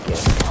don't like it.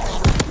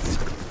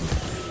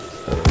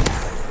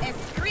 A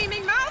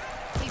screaming mouth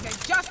is a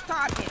just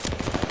target.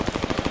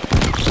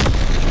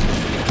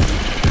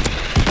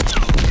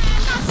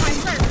 Not my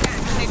first time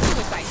with a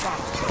suicide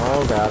bomb.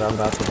 Oh god, I'm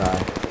about to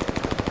die.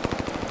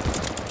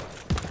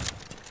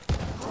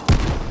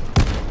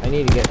 I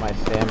need to get my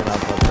stamina up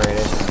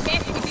upgraded.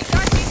 Mess with the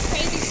darkness,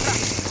 pay the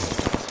price.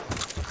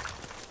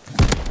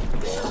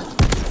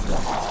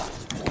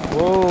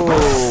 Whoa!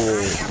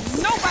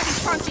 Nobody's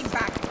punching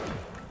back.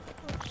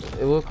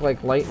 It looked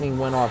like lightning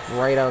went off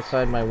right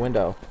outside my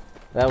window.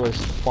 That was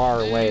far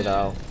away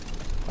though.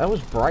 That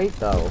was bright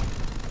though.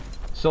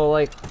 So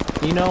like,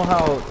 you know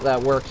how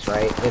that works,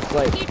 right? It's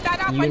like, Keep that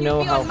up you when you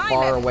know feel how on my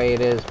far level. away it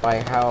is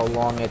by how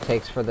long it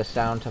takes for the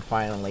sound to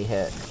finally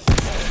hit.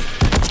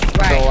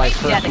 Right. So like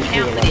you got first to you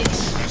count feel it.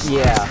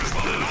 it.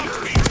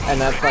 Yeah. And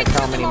that's like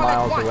how many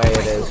miles away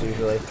it is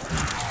usually.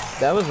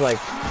 That was like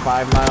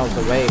 5 miles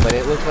away, but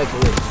it looked like it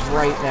was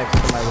right next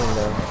to my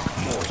window.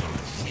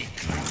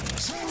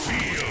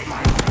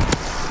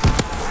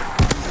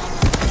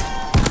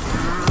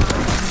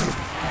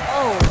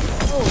 Oh,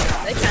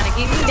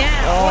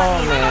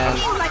 Oh man.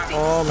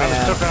 Oh I just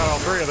man. took out all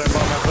 3 of them by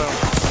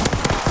myself.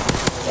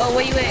 Oh,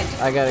 where you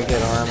at? I gotta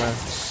get armor.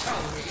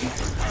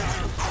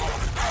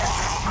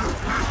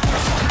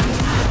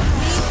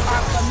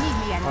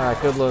 Alright,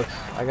 good looks.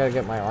 I gotta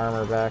get my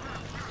armor back.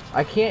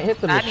 I can't hit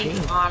the I machine.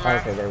 need armor.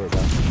 Okay, there we go.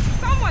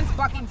 Someone's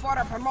bucking for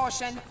a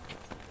promotion.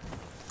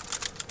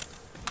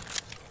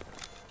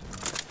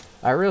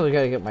 I really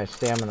gotta get my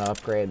stamina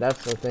upgrade.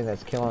 That's the thing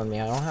that's killing me.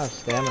 I don't have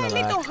stamina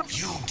max.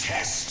 You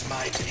test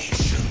my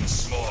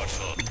patience,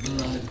 mortal.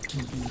 Blood to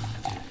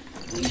blood.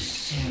 We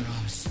share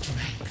our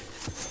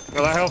strength.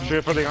 Well, that helps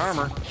you for the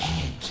armor.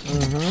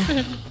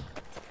 Mm-hmm.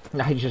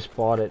 I just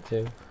bought it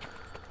too.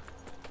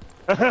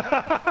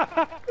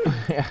 Yeah,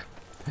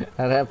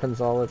 that happens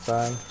all the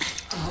time.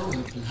 Our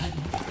blood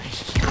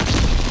pressure.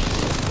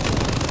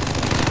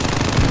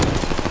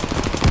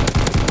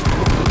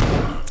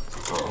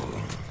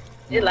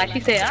 It's like she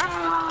said,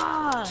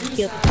 ah!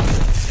 Killed him.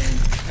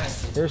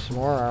 Here's some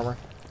more armor.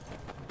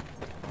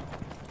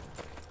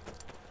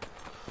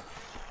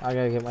 I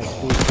gotta get my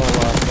speed full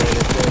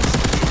upgraded too.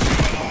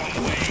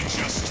 Long way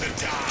just to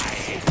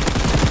die.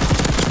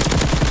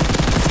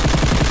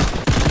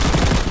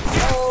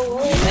 Oh,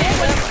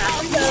 man,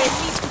 I'm good.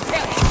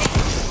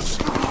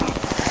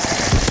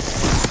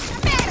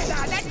 Merda,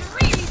 that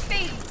really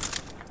stings.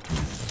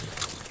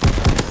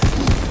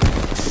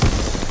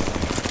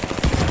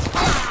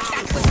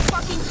 That was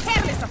fucking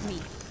careless of me.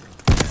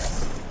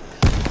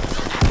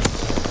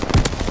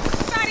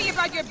 Sorry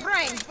about your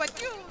brains, but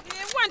you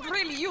weren't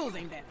really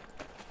using them.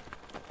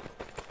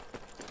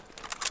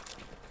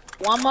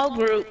 One more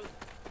group.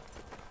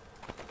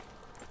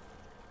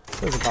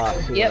 There's a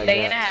box here. Yep,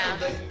 they in the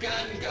house.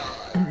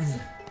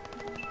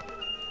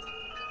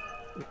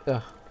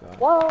 Oh, God.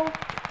 Whoa.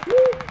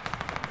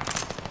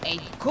 A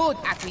good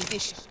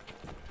acquisition.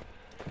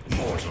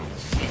 Mortal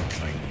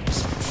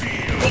weaklings,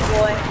 feel Big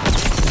boy.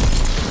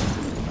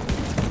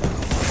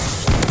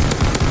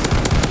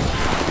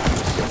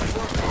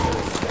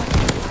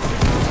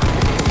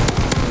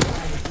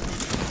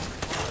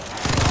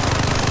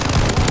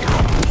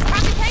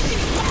 Computation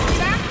is good,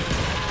 sir.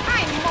 I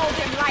mold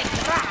them like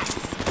grass.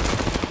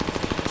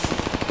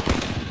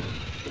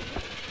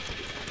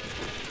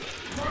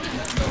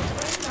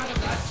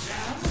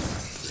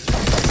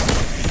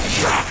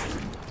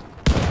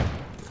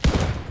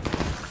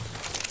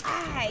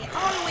 I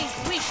always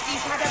wish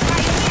these had a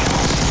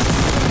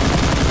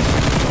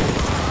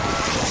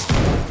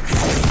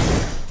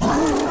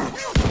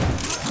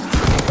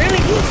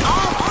Really, he's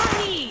all on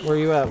me. Where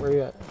you at? Where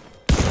you at?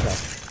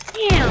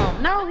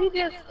 Damn, no, he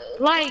just,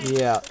 like,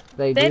 Yeah,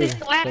 they they do. just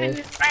slapping and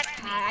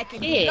scratching I can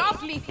do shit.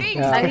 lovely things.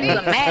 Yeah. Like with he's a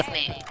these.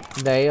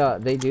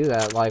 madman. They do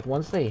that. Like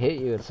once they hit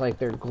you, it's like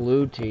they're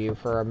glued to you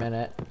for a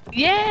minute.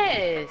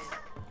 Yes.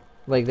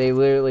 Like they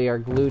literally are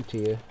glued to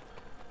you.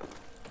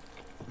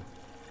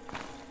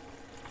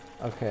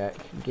 Okay, I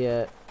can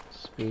get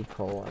speed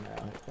cola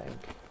now, I think.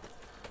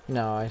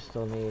 No, I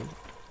still need,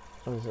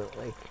 what is it,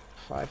 like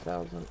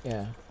 5,000?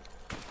 Yeah.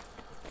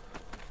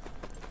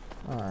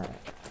 Alright.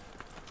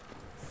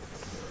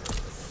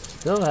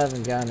 Still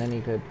haven't gotten any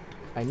good.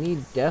 I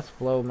need Death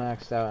Blow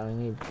maxed out and I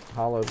need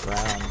Hollow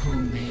Ground.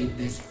 Who made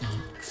this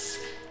box?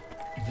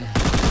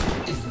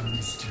 That is a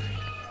mystery.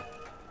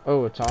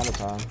 Oh,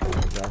 automaton.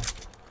 Okay.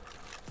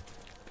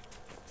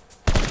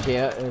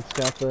 Yeah, it's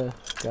got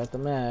the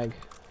mag.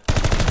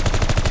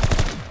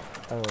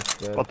 That looks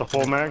good. What, the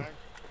full mag?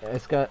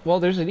 It's got, well,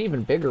 there's an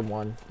even bigger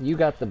one. You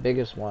got the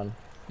biggest one.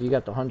 You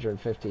got the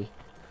 150.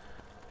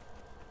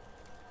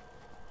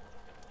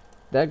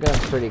 That gun's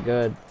pretty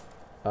good.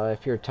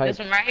 If you're type, This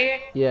one right here?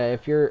 yeah,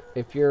 if your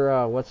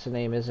what's the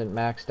name isn't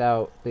maxed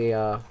out,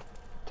 the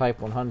Type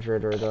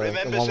 100 or the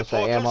one with the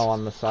ammo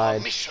on the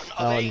side. That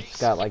one's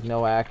got like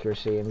no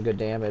accuracy and good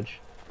damage.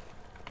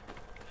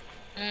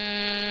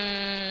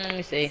 Let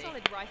me see.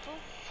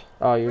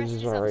 Oh, yours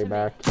is already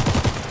backed.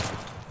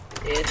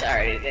 It's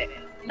already there.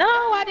 No,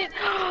 I didn't.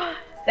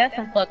 That's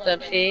some fucked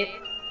up shit.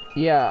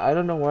 Yeah, I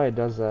don't know why it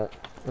does that.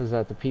 Is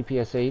that the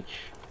PPSH?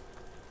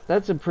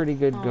 That's a pretty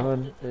good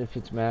gun if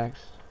it's maxed.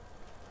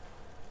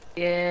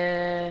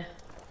 Yeah.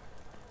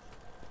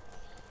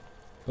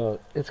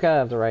 But it's gotta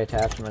have the right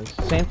attachments.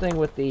 Same thing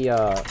with the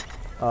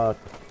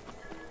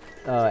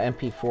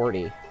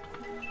MP40.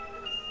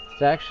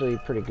 It's actually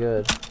pretty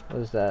good.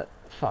 What is that?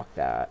 Fuck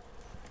that.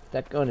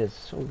 That gun is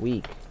so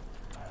weak.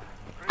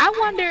 I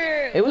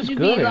wonder. It was would you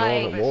good be in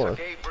like World of War.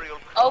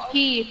 OP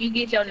if you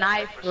get your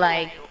knife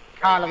like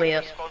all the way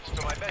up.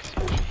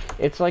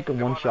 It's like a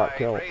one-shot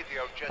kill.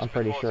 I'm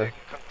pretty sure.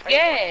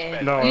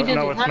 Yeah. No, you just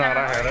no, it's run not.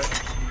 I around. had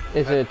it.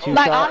 Is it a two-shot?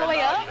 Like all the way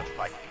up?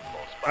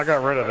 I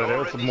got rid of it. It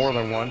was more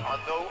than one.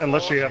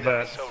 Unless you have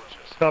that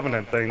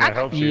Covenant thing that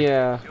helps you.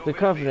 Yeah, the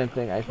Covenant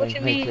thing I think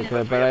you makes mean? it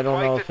good, but I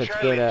don't know if it's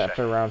good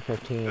after round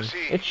 15.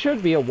 It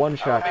should be a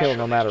one-shot kill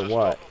no matter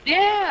what.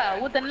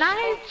 Yeah, with the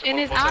knife and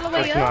it's all the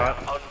way It's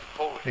up. not.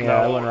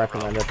 Yeah, I wouldn't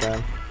recommend it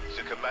then.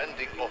 The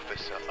commanding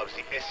officer of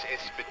the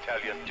SS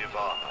Battalion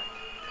Divine.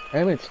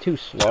 And it's too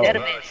slow.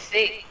 That'd have been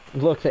sick.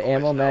 Look, the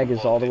ammo mag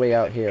is all the way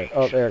out here.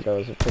 Oh, there it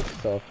goes. It fixed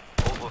itself.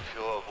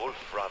 Overfuhr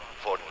Wolfram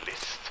von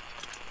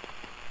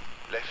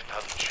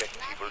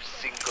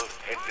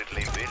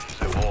single-handedly win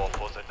the war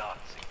for the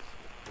Nazis.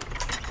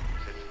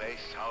 It may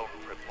sound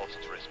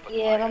preposterous, but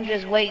Yeah, I'm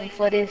just waiting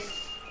for this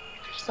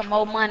some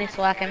more money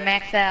so I can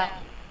max out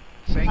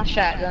my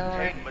shotgun.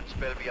 containment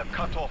spell be a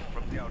cut off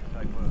from the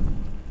outside world.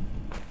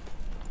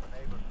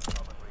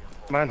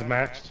 Mine's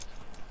maxed.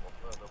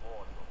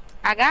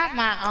 I got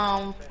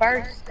my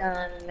first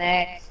gun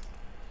max,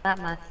 not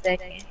my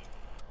second.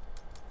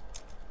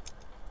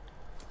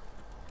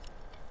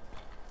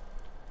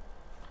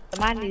 I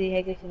might need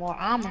to get some more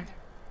armor.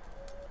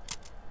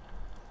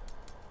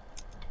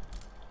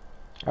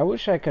 I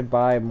wish I could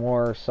buy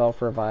more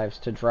self-revives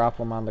to drop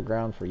them on the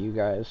ground for you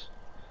guys.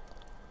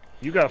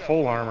 You got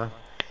full armor.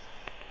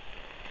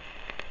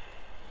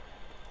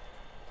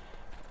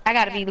 I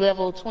gotta be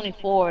level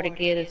 24 to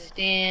get a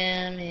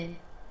stem and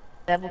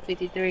level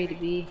 53 to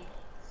be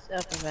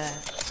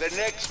self-revive. The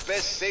next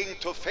best thing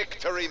to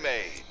victory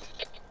made.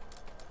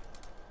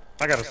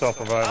 I got a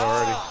self-revive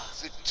already.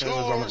 The It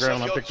was on the tools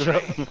ground, of I your picked it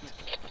up.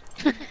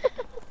 trade.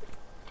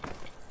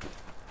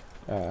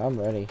 I'm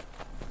ready.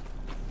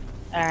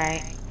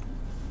 Alright.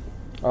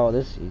 Oh,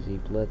 this is easy,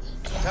 Blitz.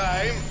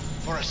 Time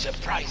for a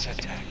surprise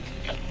attack.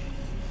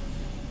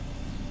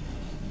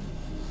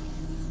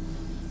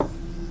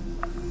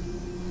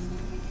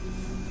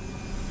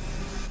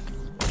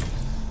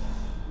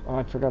 Oh,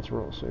 I forgot to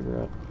roll a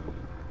cigarette.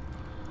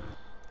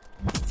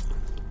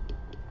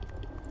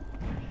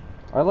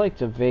 I like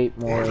to vape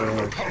more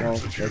than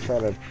smoke.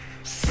 I'm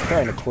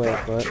trying to quit,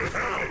 but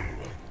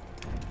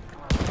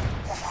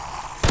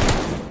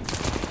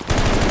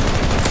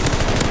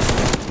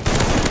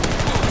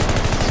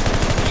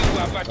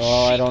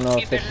oh, I don't know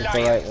if this is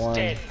the right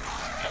one.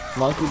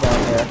 Monkey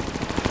down there.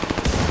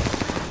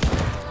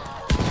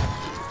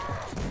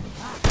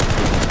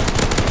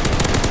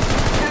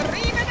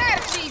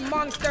 Arrivederci,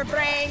 monster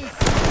brains!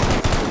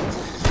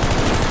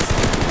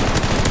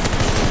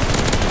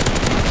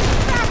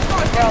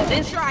 Bro,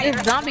 this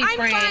zombie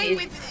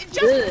friend is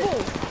good.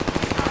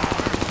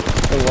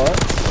 Hey, what?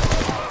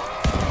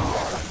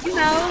 You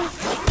know,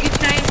 you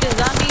change the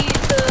zombie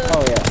to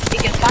Oh, yeah. it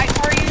can fight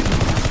for you.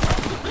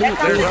 That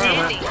comes in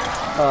handy.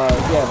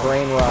 Yeah,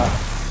 brain rot.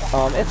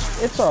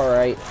 It's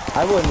alright.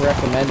 I wouldn't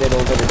recommend it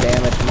over the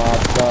damage mod,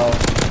 though.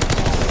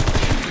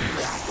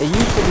 It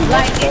used to be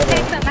Like, much it better.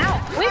 takes them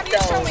out with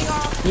those.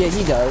 Yeah,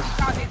 he does.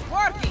 Because it's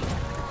working!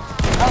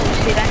 Oh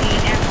shit, I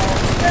need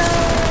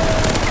ammo.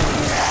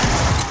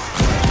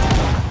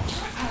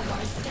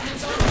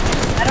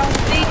 I don't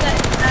see that.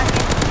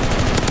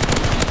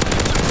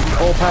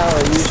 Full power,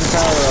 use your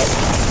power up.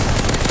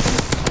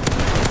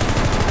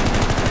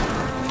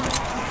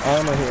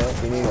 Armor here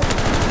if you need it.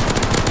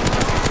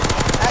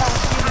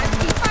 I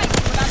keep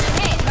fighting without the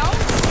head, no?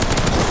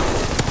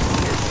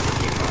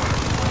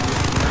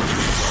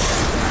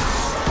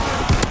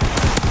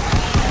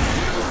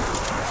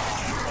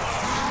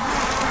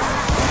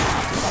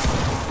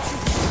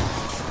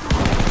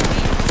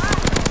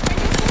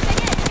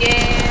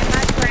 Yeah,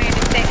 my friend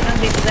is taking them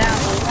bitches out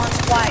with one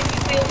swipe.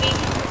 You feel me?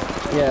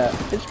 Yeah,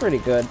 it's pretty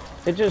good.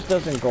 It just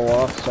doesn't go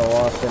off so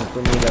often for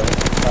me to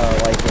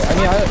like it. I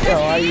mean,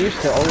 I used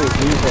to always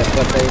use it,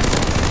 but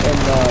in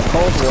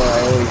Cold War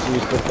I always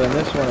used it, but in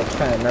this one it's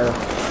kind of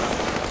nerfed.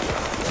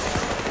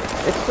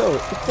 It's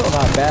still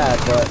not bad,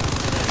 but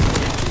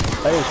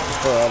I just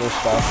prefer other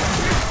stuff.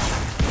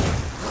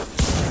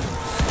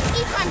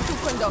 If I'm too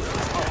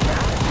conductive,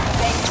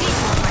 then this is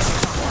my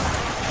song.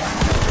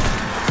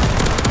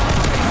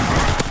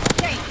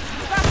 Okay,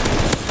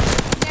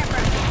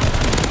 never.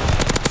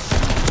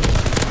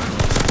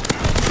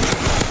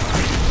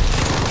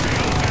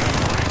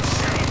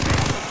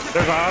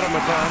 There's an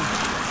automaton.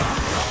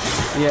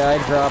 Yeah, I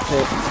dropped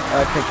it.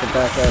 I picked it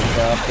back up and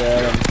dropped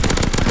it. And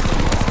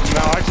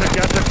No, I took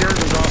yours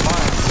and dropped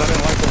mine because I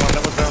didn't like the one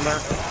that was down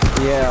there.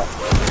 yeah.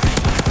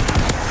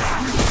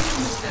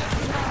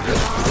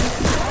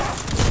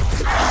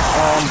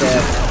 Oh, I'm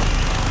dead.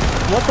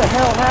 What the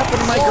hell happened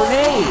to my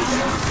grenade?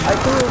 I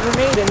threw a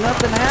grenade and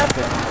nothing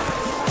happened.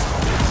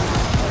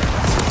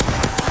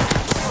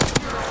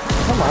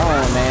 Come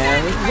on,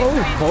 man. This is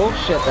always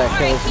bullshit that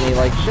kills me.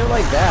 Like, shit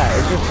like that.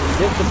 It just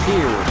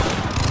disappears.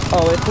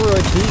 Oh, it threw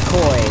a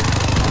decoy,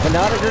 but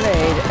not a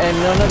grenade, and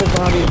none of the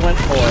zombies went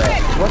for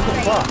it. What the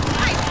fuck?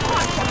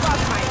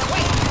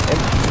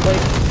 It's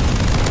like...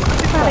 What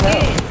the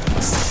hell?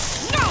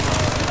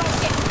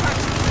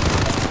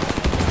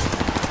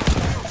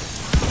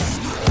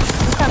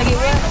 I'm trying to get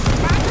what?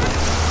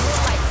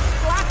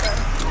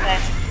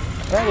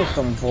 That was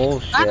some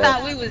bullshit. I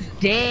thought we was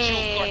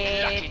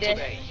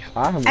dead.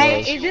 I was.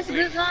 Hey, is this a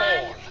good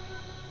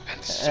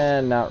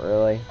gun? Not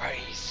really. I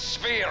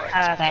swear it.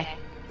 Okay.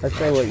 I'd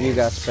say what you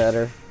got's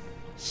better.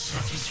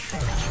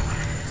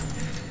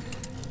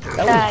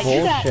 That was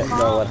bullshit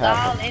though, what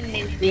happened. All in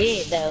this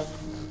bed though.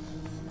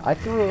 I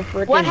threw a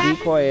What freaking happened?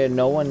 decoy and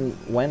no one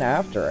went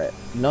after it.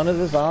 None of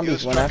the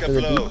zombies went after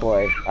the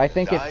decoy. I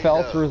think it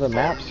fell through the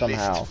map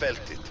somehow.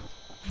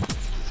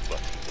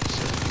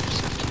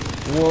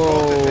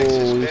 Whoa,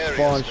 he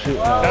spawned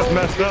shooting at us. That's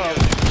messed up.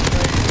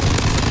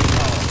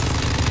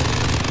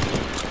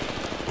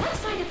 Let's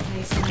find a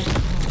place where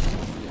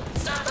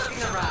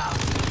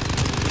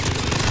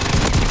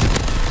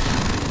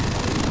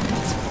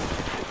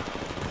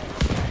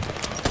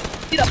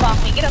Get up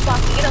off me, get up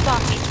off me, get up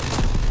off me.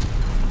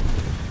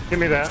 Give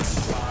me that.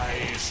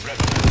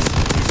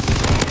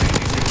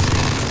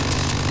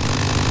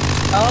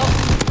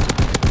 Oh.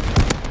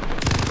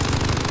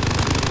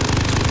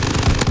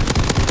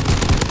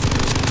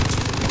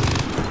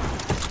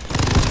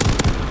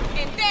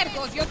 And there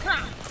goes your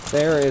crown.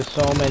 There is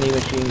so many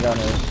machine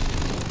gunners.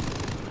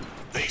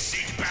 They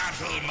seek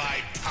battle, my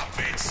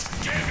puppets.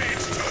 Give it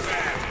to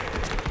them.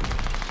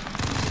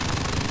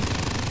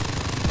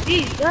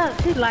 Jesus,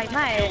 he like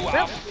my You are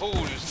ass.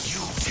 fools.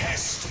 You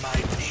test my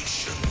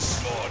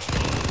patience,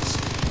 mortals.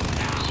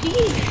 Now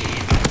Jeez. pay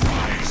the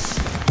price.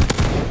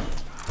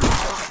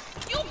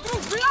 You drew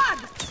blood.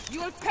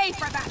 You'll pay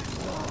for that.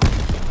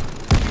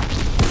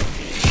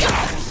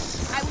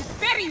 I will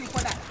bury you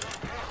for that.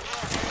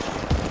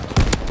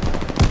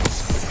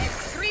 A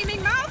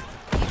screaming mouth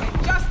is a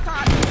just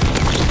target.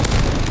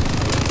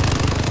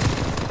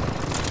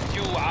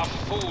 You are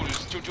fools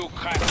to do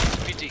Christ's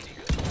bidding.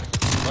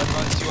 But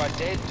once you are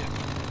dead,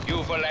 you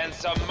will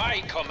answer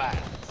my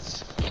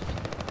commands.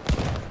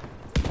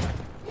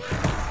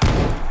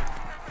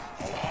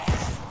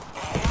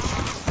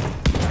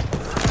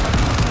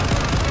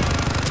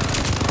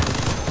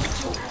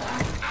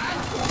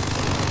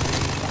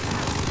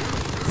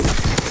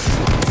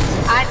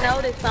 I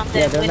noticed something.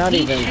 Yeah, they're when not he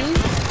even- shoot,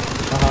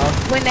 Uh-huh.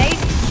 when the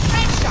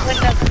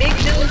big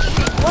dudes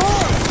shoot,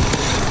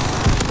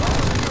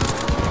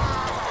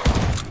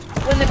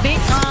 when the big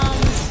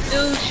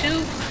dudes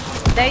shoot,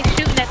 they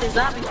shooting at the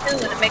zombies too,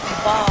 and it makes them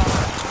fall.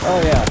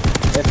 Oh yeah.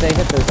 If they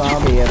hit the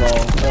zombie,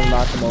 it'll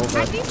knock them over.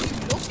 At least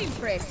it looks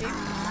impressive.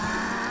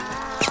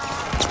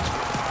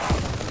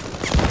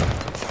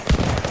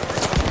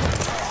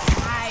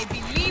 I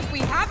believe we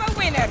have a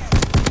winner.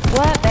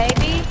 What,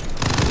 baby?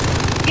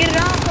 Get it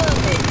off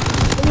of it.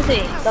 Let me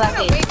see. Go like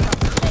Run this. away from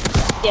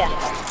Yeah.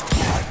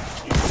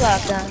 Well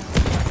done.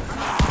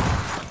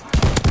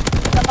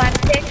 Somebody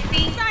text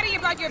me. Sorry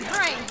about your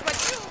brains, but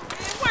you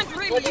weren't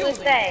really What do it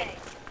using. say?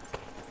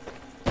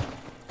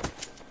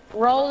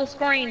 Roll the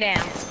screen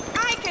down.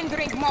 I can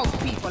drink most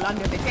people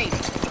under the table.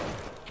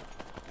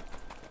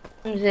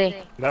 Let me see.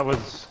 That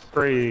was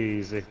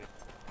crazy.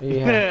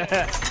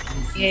 Yeah.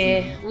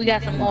 Yeah, we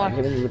got some more.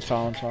 Get into the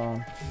Tom.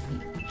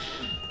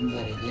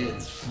 But it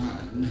is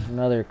fun.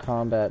 Another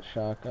combat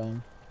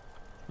shotgun.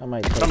 I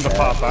might take Something to that.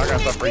 pop. I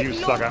got something for you,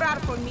 It's no sucker.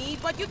 proud for me,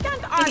 but you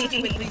can't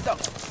argue with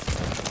results.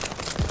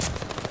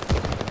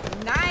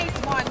 Nice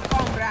one,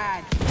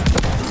 comrade.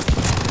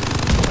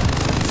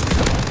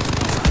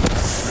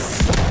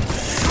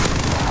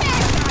 There,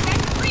 now,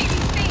 that really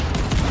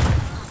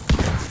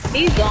stings.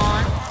 He's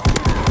gone.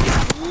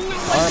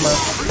 Armor.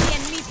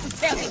 And needs to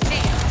tell the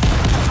tale.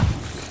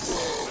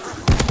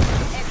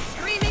 A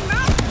screaming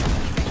mouth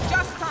is a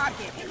just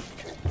target.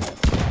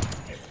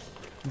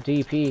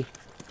 DP.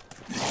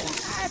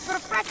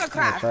 Professor I'll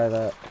Kraft, try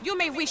that. you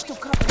may wish to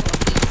cover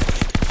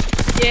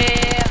your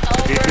Yeah,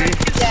 over. DP?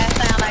 You guys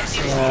sound like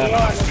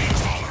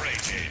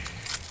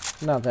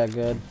you Not that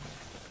good.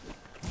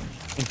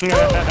 You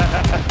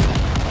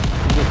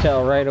can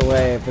tell right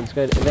away if it's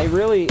good. They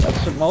really,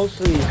 so most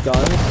of these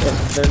guns,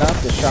 if they're not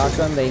the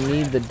shotgun, they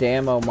need the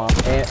damage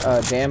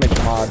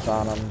mods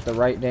on them. The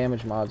right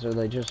damage mods, or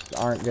they just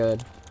aren't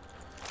good.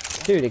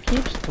 Dude, it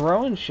keeps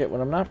throwing shit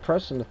when I'm not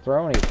pressing to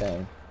throw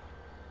anything.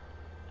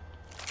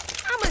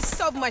 I'm a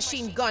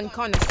submachine gun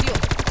connoisseur.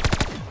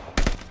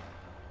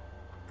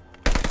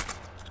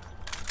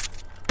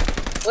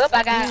 Whoop,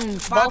 I got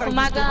both Father of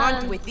my used to hunt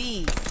guns with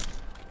these.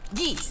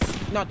 Geese,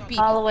 not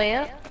people. all the way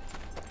up.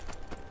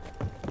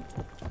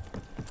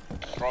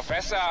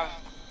 Professor,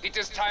 it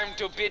is time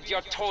to bid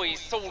your toy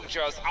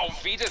soldiers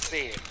auf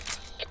Wiedersehen.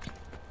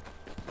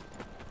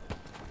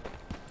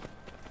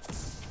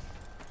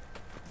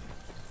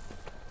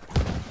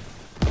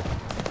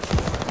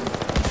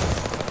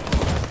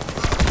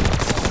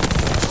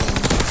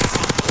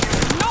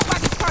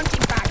 Nobody's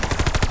punching back.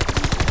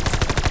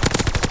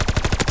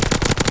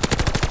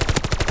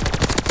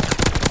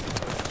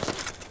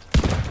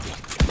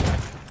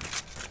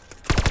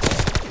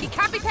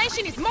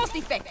 Decapitation is most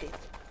effective.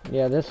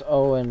 Yeah, this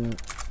Owen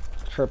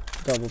trip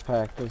double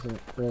pack isn't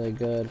really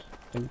good.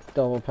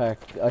 Double pack,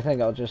 I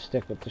think I'll just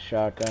stick with the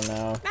shotgun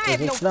now. I have 'Cause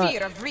no it's not,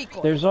 fear of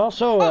recoil. there's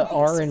also a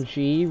Obvious.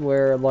 RNG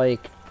where,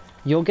 like,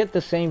 you'll get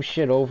the same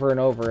shit over and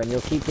over, and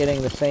you'll keep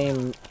getting the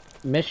same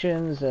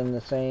missions and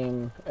the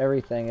same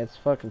everything. It's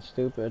fucking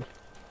stupid.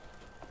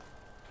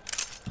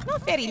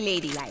 Not very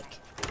ladylike.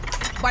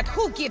 But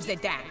who gives a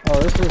damn? Oh,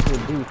 this is the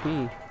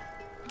DP.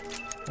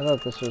 I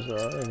thought this was the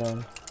other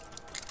one.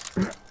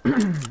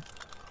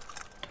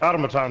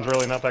 Automaton's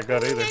really not that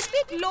good either.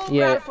 A bit low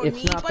Yeah, brow for it's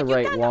me, not but the you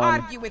right can't one.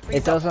 argue with It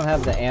results. doesn't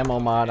have the ammo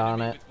mod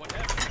on it.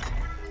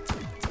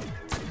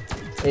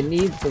 It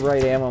needs the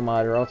right ammo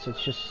mod, or else it's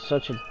just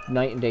such a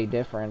night and day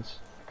difference.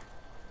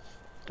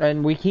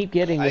 And we keep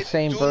getting the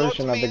same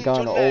version of the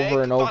gun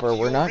over and over.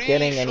 We're not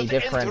getting any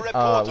different,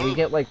 we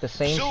get like the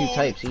same two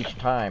types each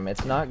time.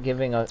 It's not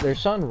giving us, there's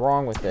something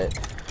wrong with it.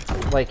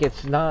 Like,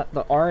 it's not,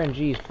 the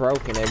RNG's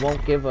broken. It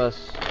won't give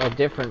us a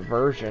different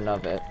version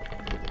of it.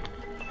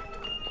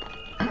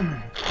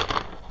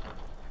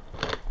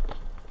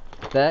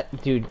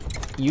 That, dude,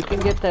 you can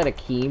get that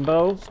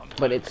akimbo,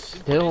 but it's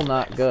still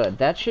not good.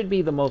 That should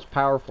be the most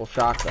powerful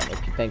shotgun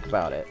if you think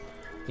about it.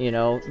 You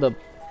know,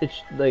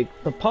 it's like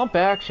the pump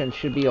action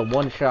should be a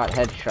one-shot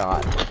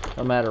headshot,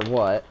 no matter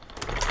what,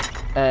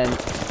 and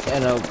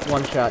a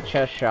one-shot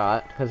chest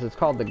shot because it's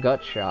called the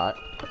gut shot.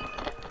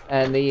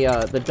 And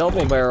the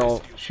double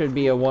barrel should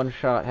be a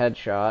one-shot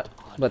headshot,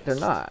 but they're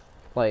not.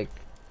 Like,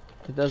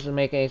 it doesn't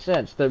make any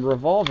sense. The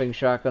revolving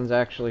shotgun's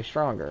actually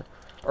stronger.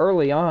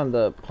 Early on,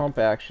 the pump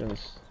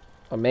action's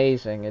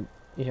amazing,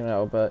 you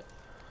know, but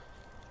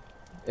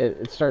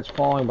it starts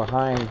falling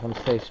behind once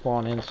they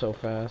spawn in so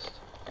fast.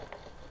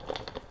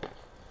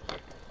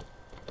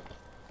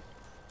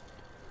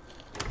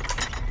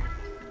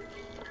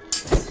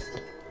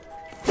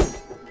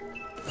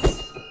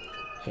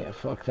 Yeah,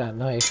 fuck that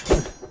knife.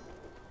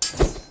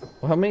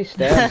 Well, how many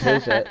stabs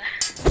is it?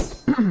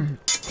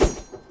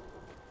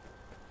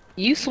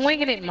 You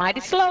swinging it mighty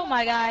slow,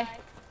 my guy.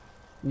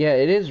 Yeah,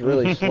 it is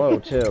really slow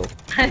too.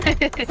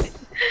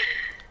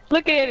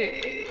 Look at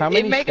it. How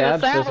many making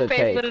stabs a sound does it effect,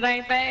 take? but it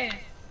ain't bad.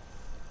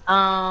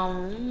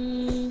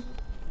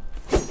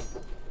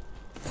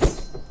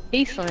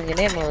 He's swinging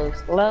them moves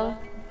slow.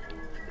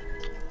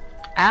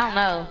 I don't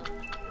know.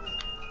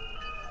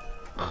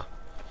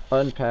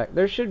 Unpacked.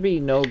 There should be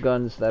no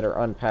guns that are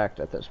unpacked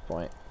at this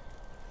point.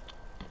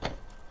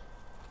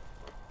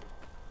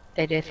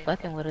 They just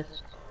fucking with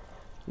us.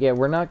 Yeah,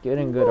 we're not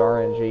getting good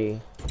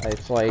RNG.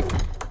 It's like,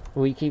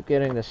 we keep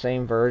getting the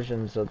same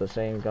versions of the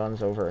same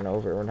guns over and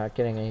over. We're not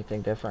getting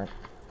anything different.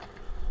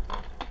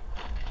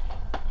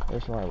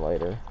 There's my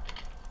lighter.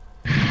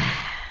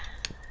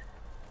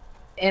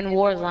 In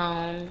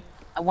Warzone,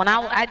 when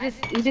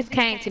it just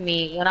came to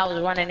me when I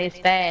was running this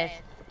fast.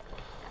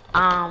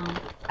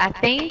 I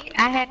think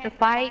I had to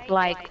fight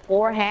like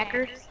 4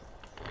 hackers.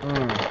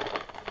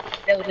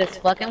 They were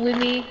just fucking with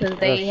me because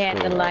they had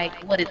to like,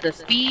 what is the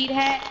speed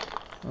hack?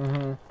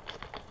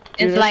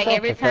 It's like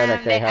every time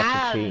that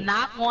I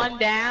knock one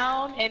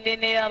down and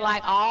then they'll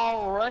like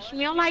all rush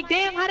me. I'm like,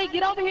 damn, how they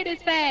get over here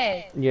this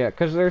fast? Yeah,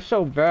 because they're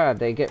so bad,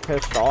 they get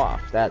pissed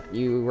off that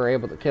you were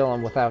able to kill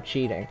them without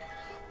cheating.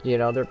 You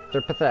know, they're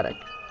pathetic.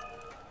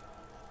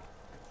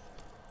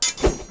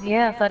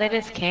 Yeah, so they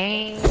just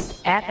came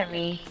after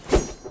me.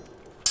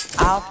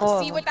 All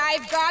 4. See what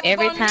I've got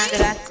every for time me?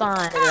 that I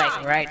spawn, they're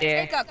like right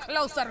there. Take a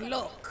closer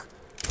look.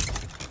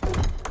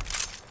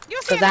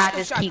 Because I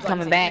just keep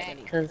coming back.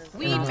 Because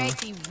we make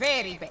the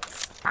very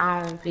best.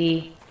 I don't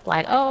be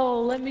like,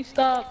 oh, let me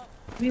stop.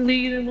 You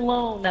leave them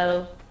alone.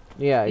 No.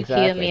 Yeah,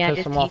 exactly. You kill me, I Piss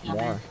just them keep off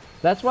coming. more.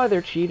 That's why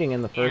they're cheating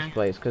in the first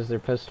place, because they're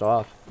pissed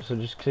off. So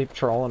just keep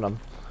trolling them.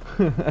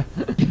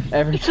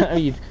 Every time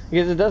you...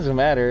 Because it doesn't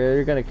matter.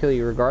 They're going to kill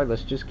you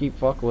regardless. Just keep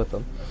fucking with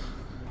them.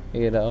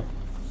 You know?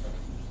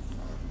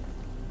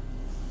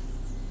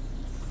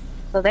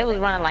 So they was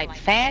running like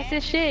fast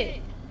as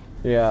shit.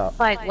 Yeah.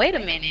 Like, wait a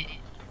minute.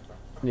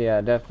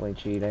 Yeah, definitely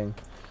cheating.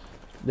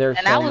 There's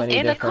And so I was many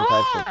in the different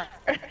types car.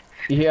 of...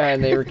 Yeah,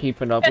 and they were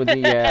keeping up with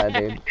you. Yeah,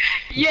 dude.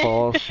 Yeah.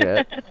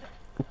 Bullshit.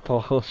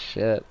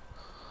 Bullshit.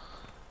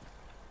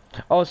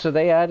 Oh, so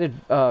they added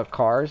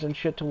cars and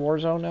shit to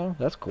Warzone now?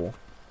 That's cool.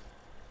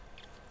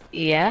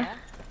 Yeah.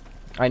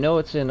 I know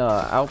it's in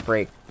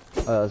Outbreak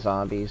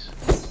zombies.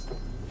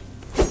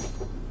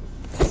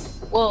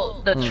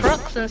 Well, the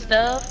trucks and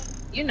stuff,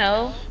 you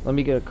know. Let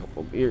me get a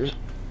couple beers.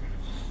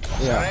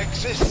 Yeah.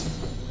 Alexis,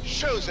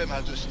 show them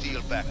how to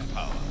steal back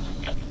power.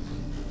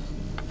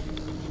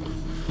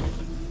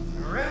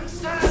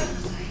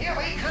 Remsters, here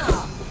we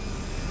come.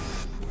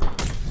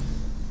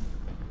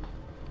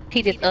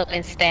 He just up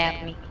and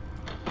stabbed me.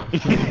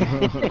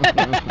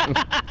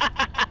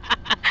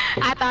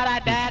 I thought I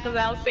died because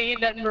I was seeing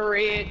nothing but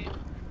red.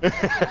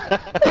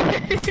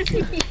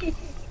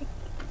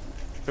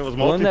 It was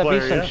Wouldn't that be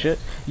multiplayer, some yeah. shit?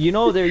 You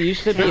know, there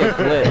used to be a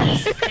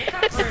glitch.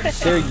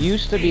 There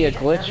used to be a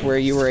glitch where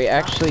you were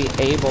actually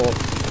able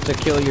to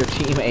kill your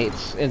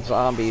teammates in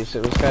zombies.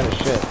 It was kind of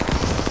shit.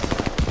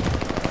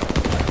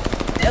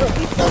 That would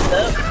be fucked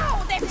up.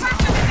 Oh, they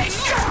popped up in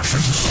the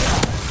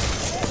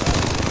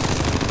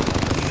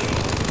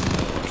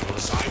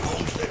Because I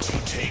won't let you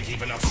take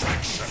even a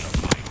fraction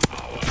of my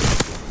power.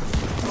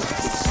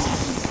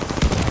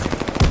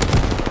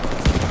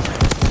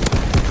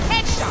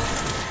 headshot.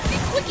 The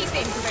quickie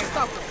thing to their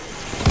suffering.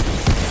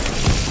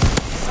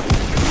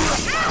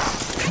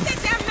 Get that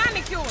damn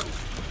manicure.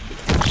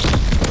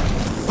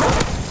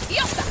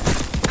 Yosa,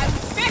 I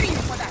will spare you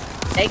for that.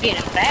 They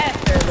getting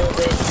faster a little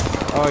bit.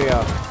 Oh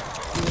yeah.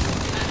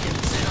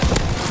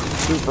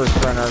 Super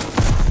sprinter.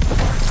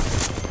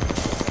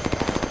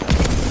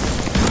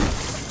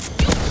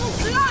 You too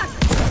blood.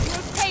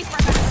 You'll pay for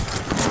that.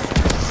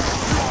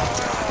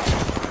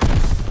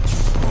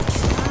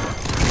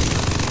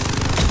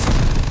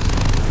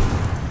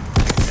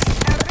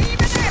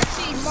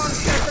 Arrivederci,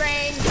 monster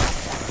brain.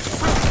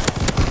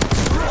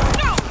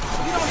 No,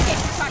 you don't get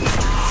to touch me.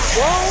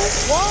 Whoa,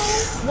 whoa,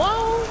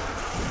 whoa.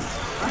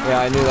 Yeah,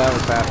 I knew that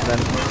was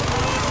happening.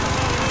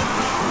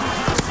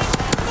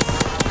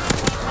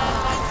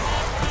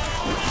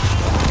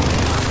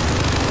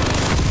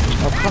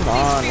 Oh, come Come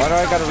on, why do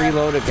I gotta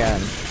reload again?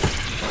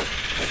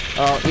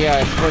 Oh, yeah,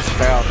 I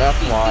glitched out, that's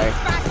why.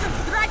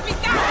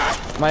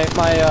 My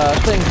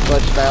thing's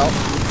glitched out,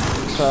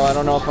 so I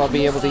don't know if I'll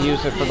be able to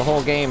use it for the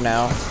whole game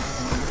now.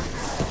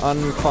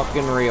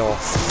 Unfucking real.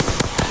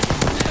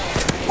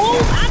 Oh,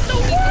 I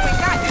know he's doing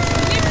that.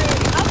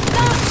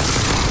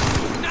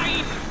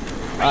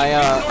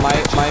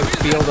 My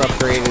field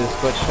upgrade is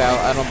glitched out.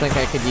 I don't think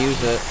I could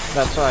use it.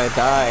 That's why I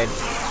died.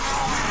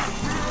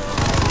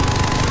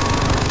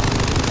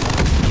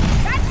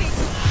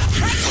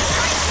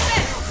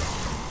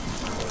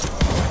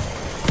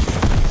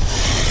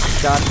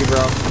 Got you, bro.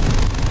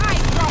 I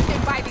dropped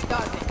him by the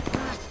dozen.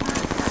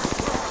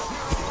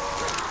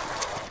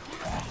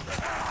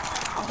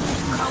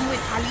 Come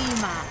with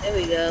Halima. There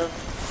we go.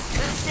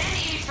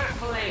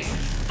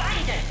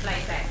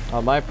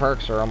 Oh, my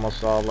perks are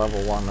almost all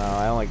level 1 now.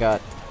 I only got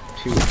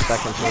 2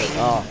 seconds hit.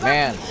 Oh,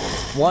 man.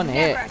 1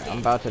 hit. I'm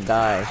about to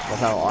die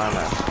without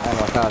armor and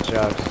without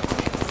jugs.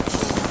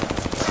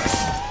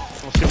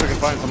 We'll see if we can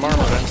find some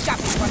armor then.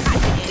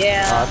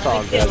 Yeah. Oh, that's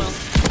all good.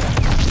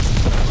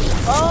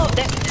 Oh,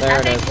 there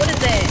it is. What is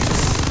that?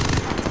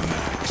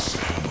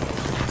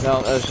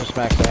 No, that was just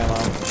max ammo.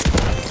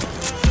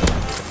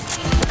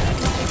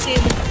 Let's see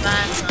if we can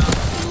find some.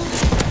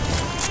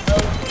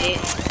 Oh, shit.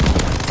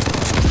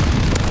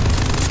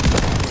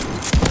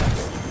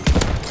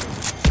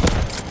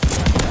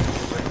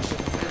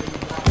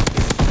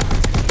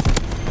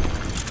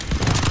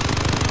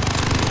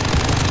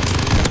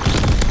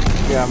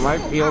 Yeah, my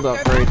field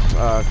upgrades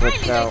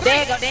glitched out.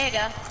 There you go, there you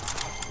go.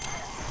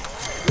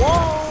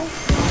 Whoa!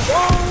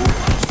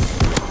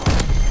 Whoa!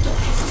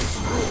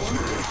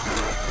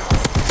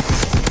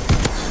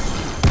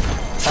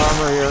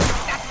 Armor here.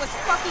 That was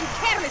fucking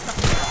careless of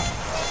me.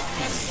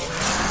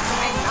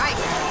 And I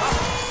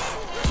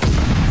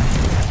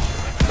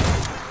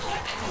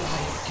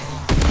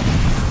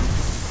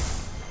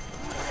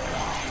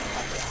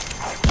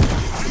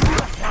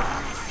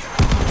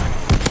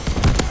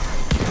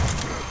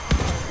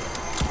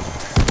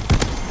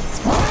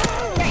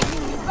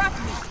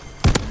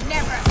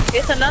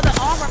It's another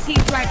armor piece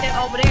right there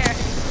over there.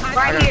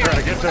 Right here. Try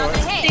to get to it.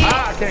 See?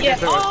 I can't get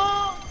to it.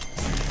 Oh!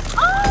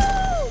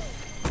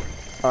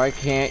 I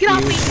can't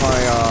use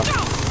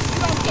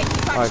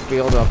my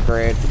field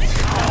upgrade.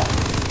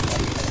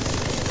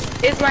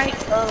 It's right.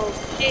 Oh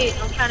shit!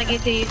 I'm trying to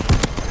get to you.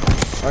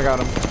 I got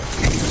him.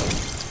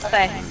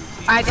 Okay.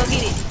 All right, go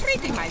get it.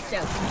 treating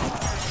myself.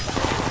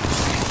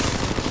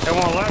 It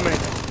won't let me.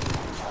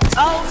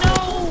 Oh no!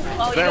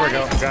 Oh, There you we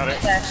go. Got it.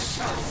 Okay.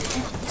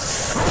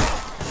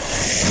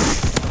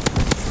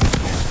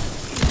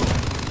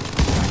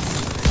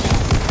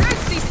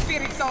 Nasty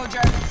spirit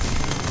soldier.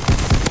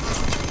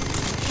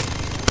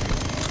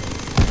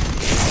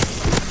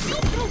 You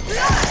drew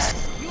blood.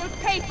 You'll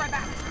pay for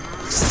that.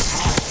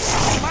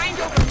 Mind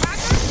over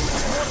matter?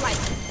 More like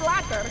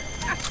splatter.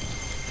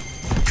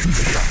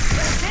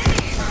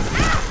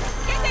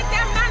 Get that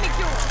damn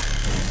manicure.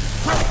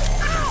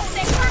 Ow!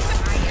 They hurt me.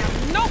 I am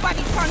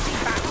nobody punching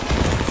back.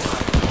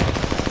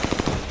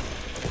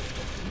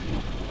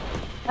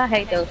 I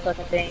hate those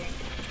fucking things.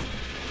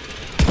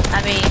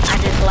 I mean, I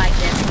just like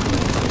them.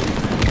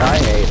 I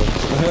hate them.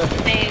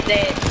 Things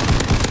that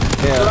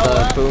Yeah, blow the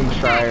up. boom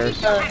stryers.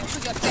 Hands to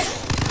yourself.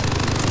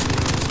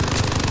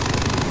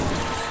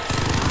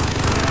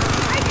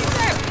 I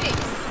deserve this.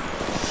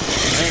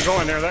 I ain't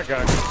going near that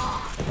guy.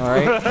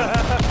 Alright.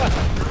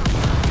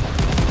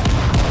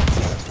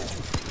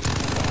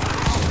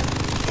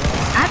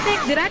 I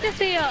think, did I just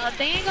see a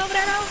thing over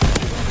there though?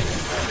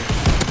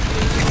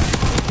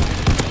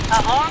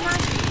 Armor?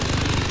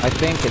 I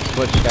think it's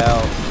switched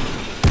out.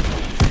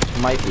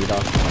 Might be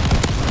though.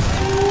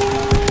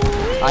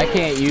 I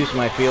can't use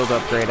my field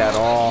upgrade at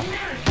all.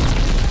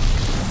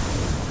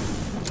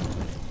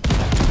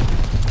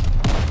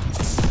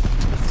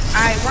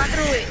 Alright, run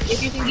through it.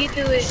 If you can get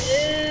through it.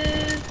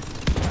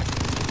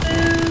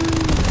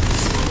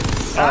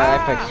 Alright,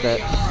 I fixed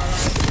it.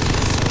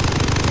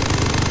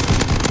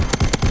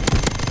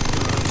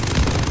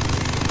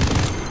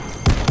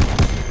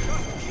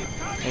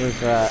 What is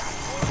that?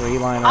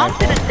 3-line I'm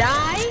rifle? gonna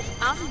die.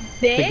 I'm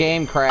dead. The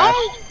game crashed.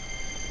 Oh.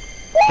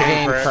 The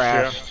game crashed,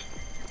 crashed.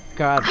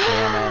 God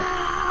damn it.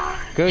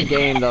 Good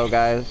game though,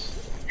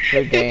 guys.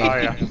 Good game. Oh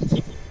yeah.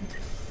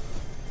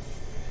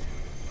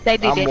 They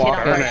did I'm that shit on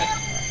walking.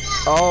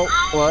 purpose. Oh,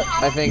 what?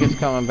 I think it's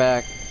coming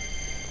back.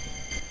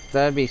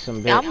 That'd be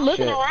some bitch I'm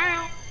looking shit.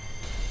 around.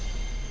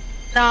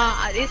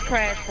 Nah, it's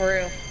crashed for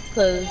real.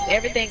 Cause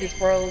everything is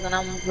froze and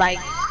I'm like...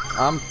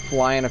 I'm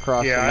flying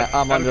across the Yeah, map.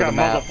 I'm under the got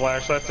muzzle map.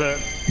 flash. That's it.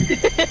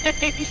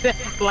 He's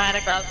flying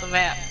across the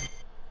map.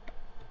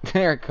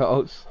 There it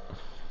goes.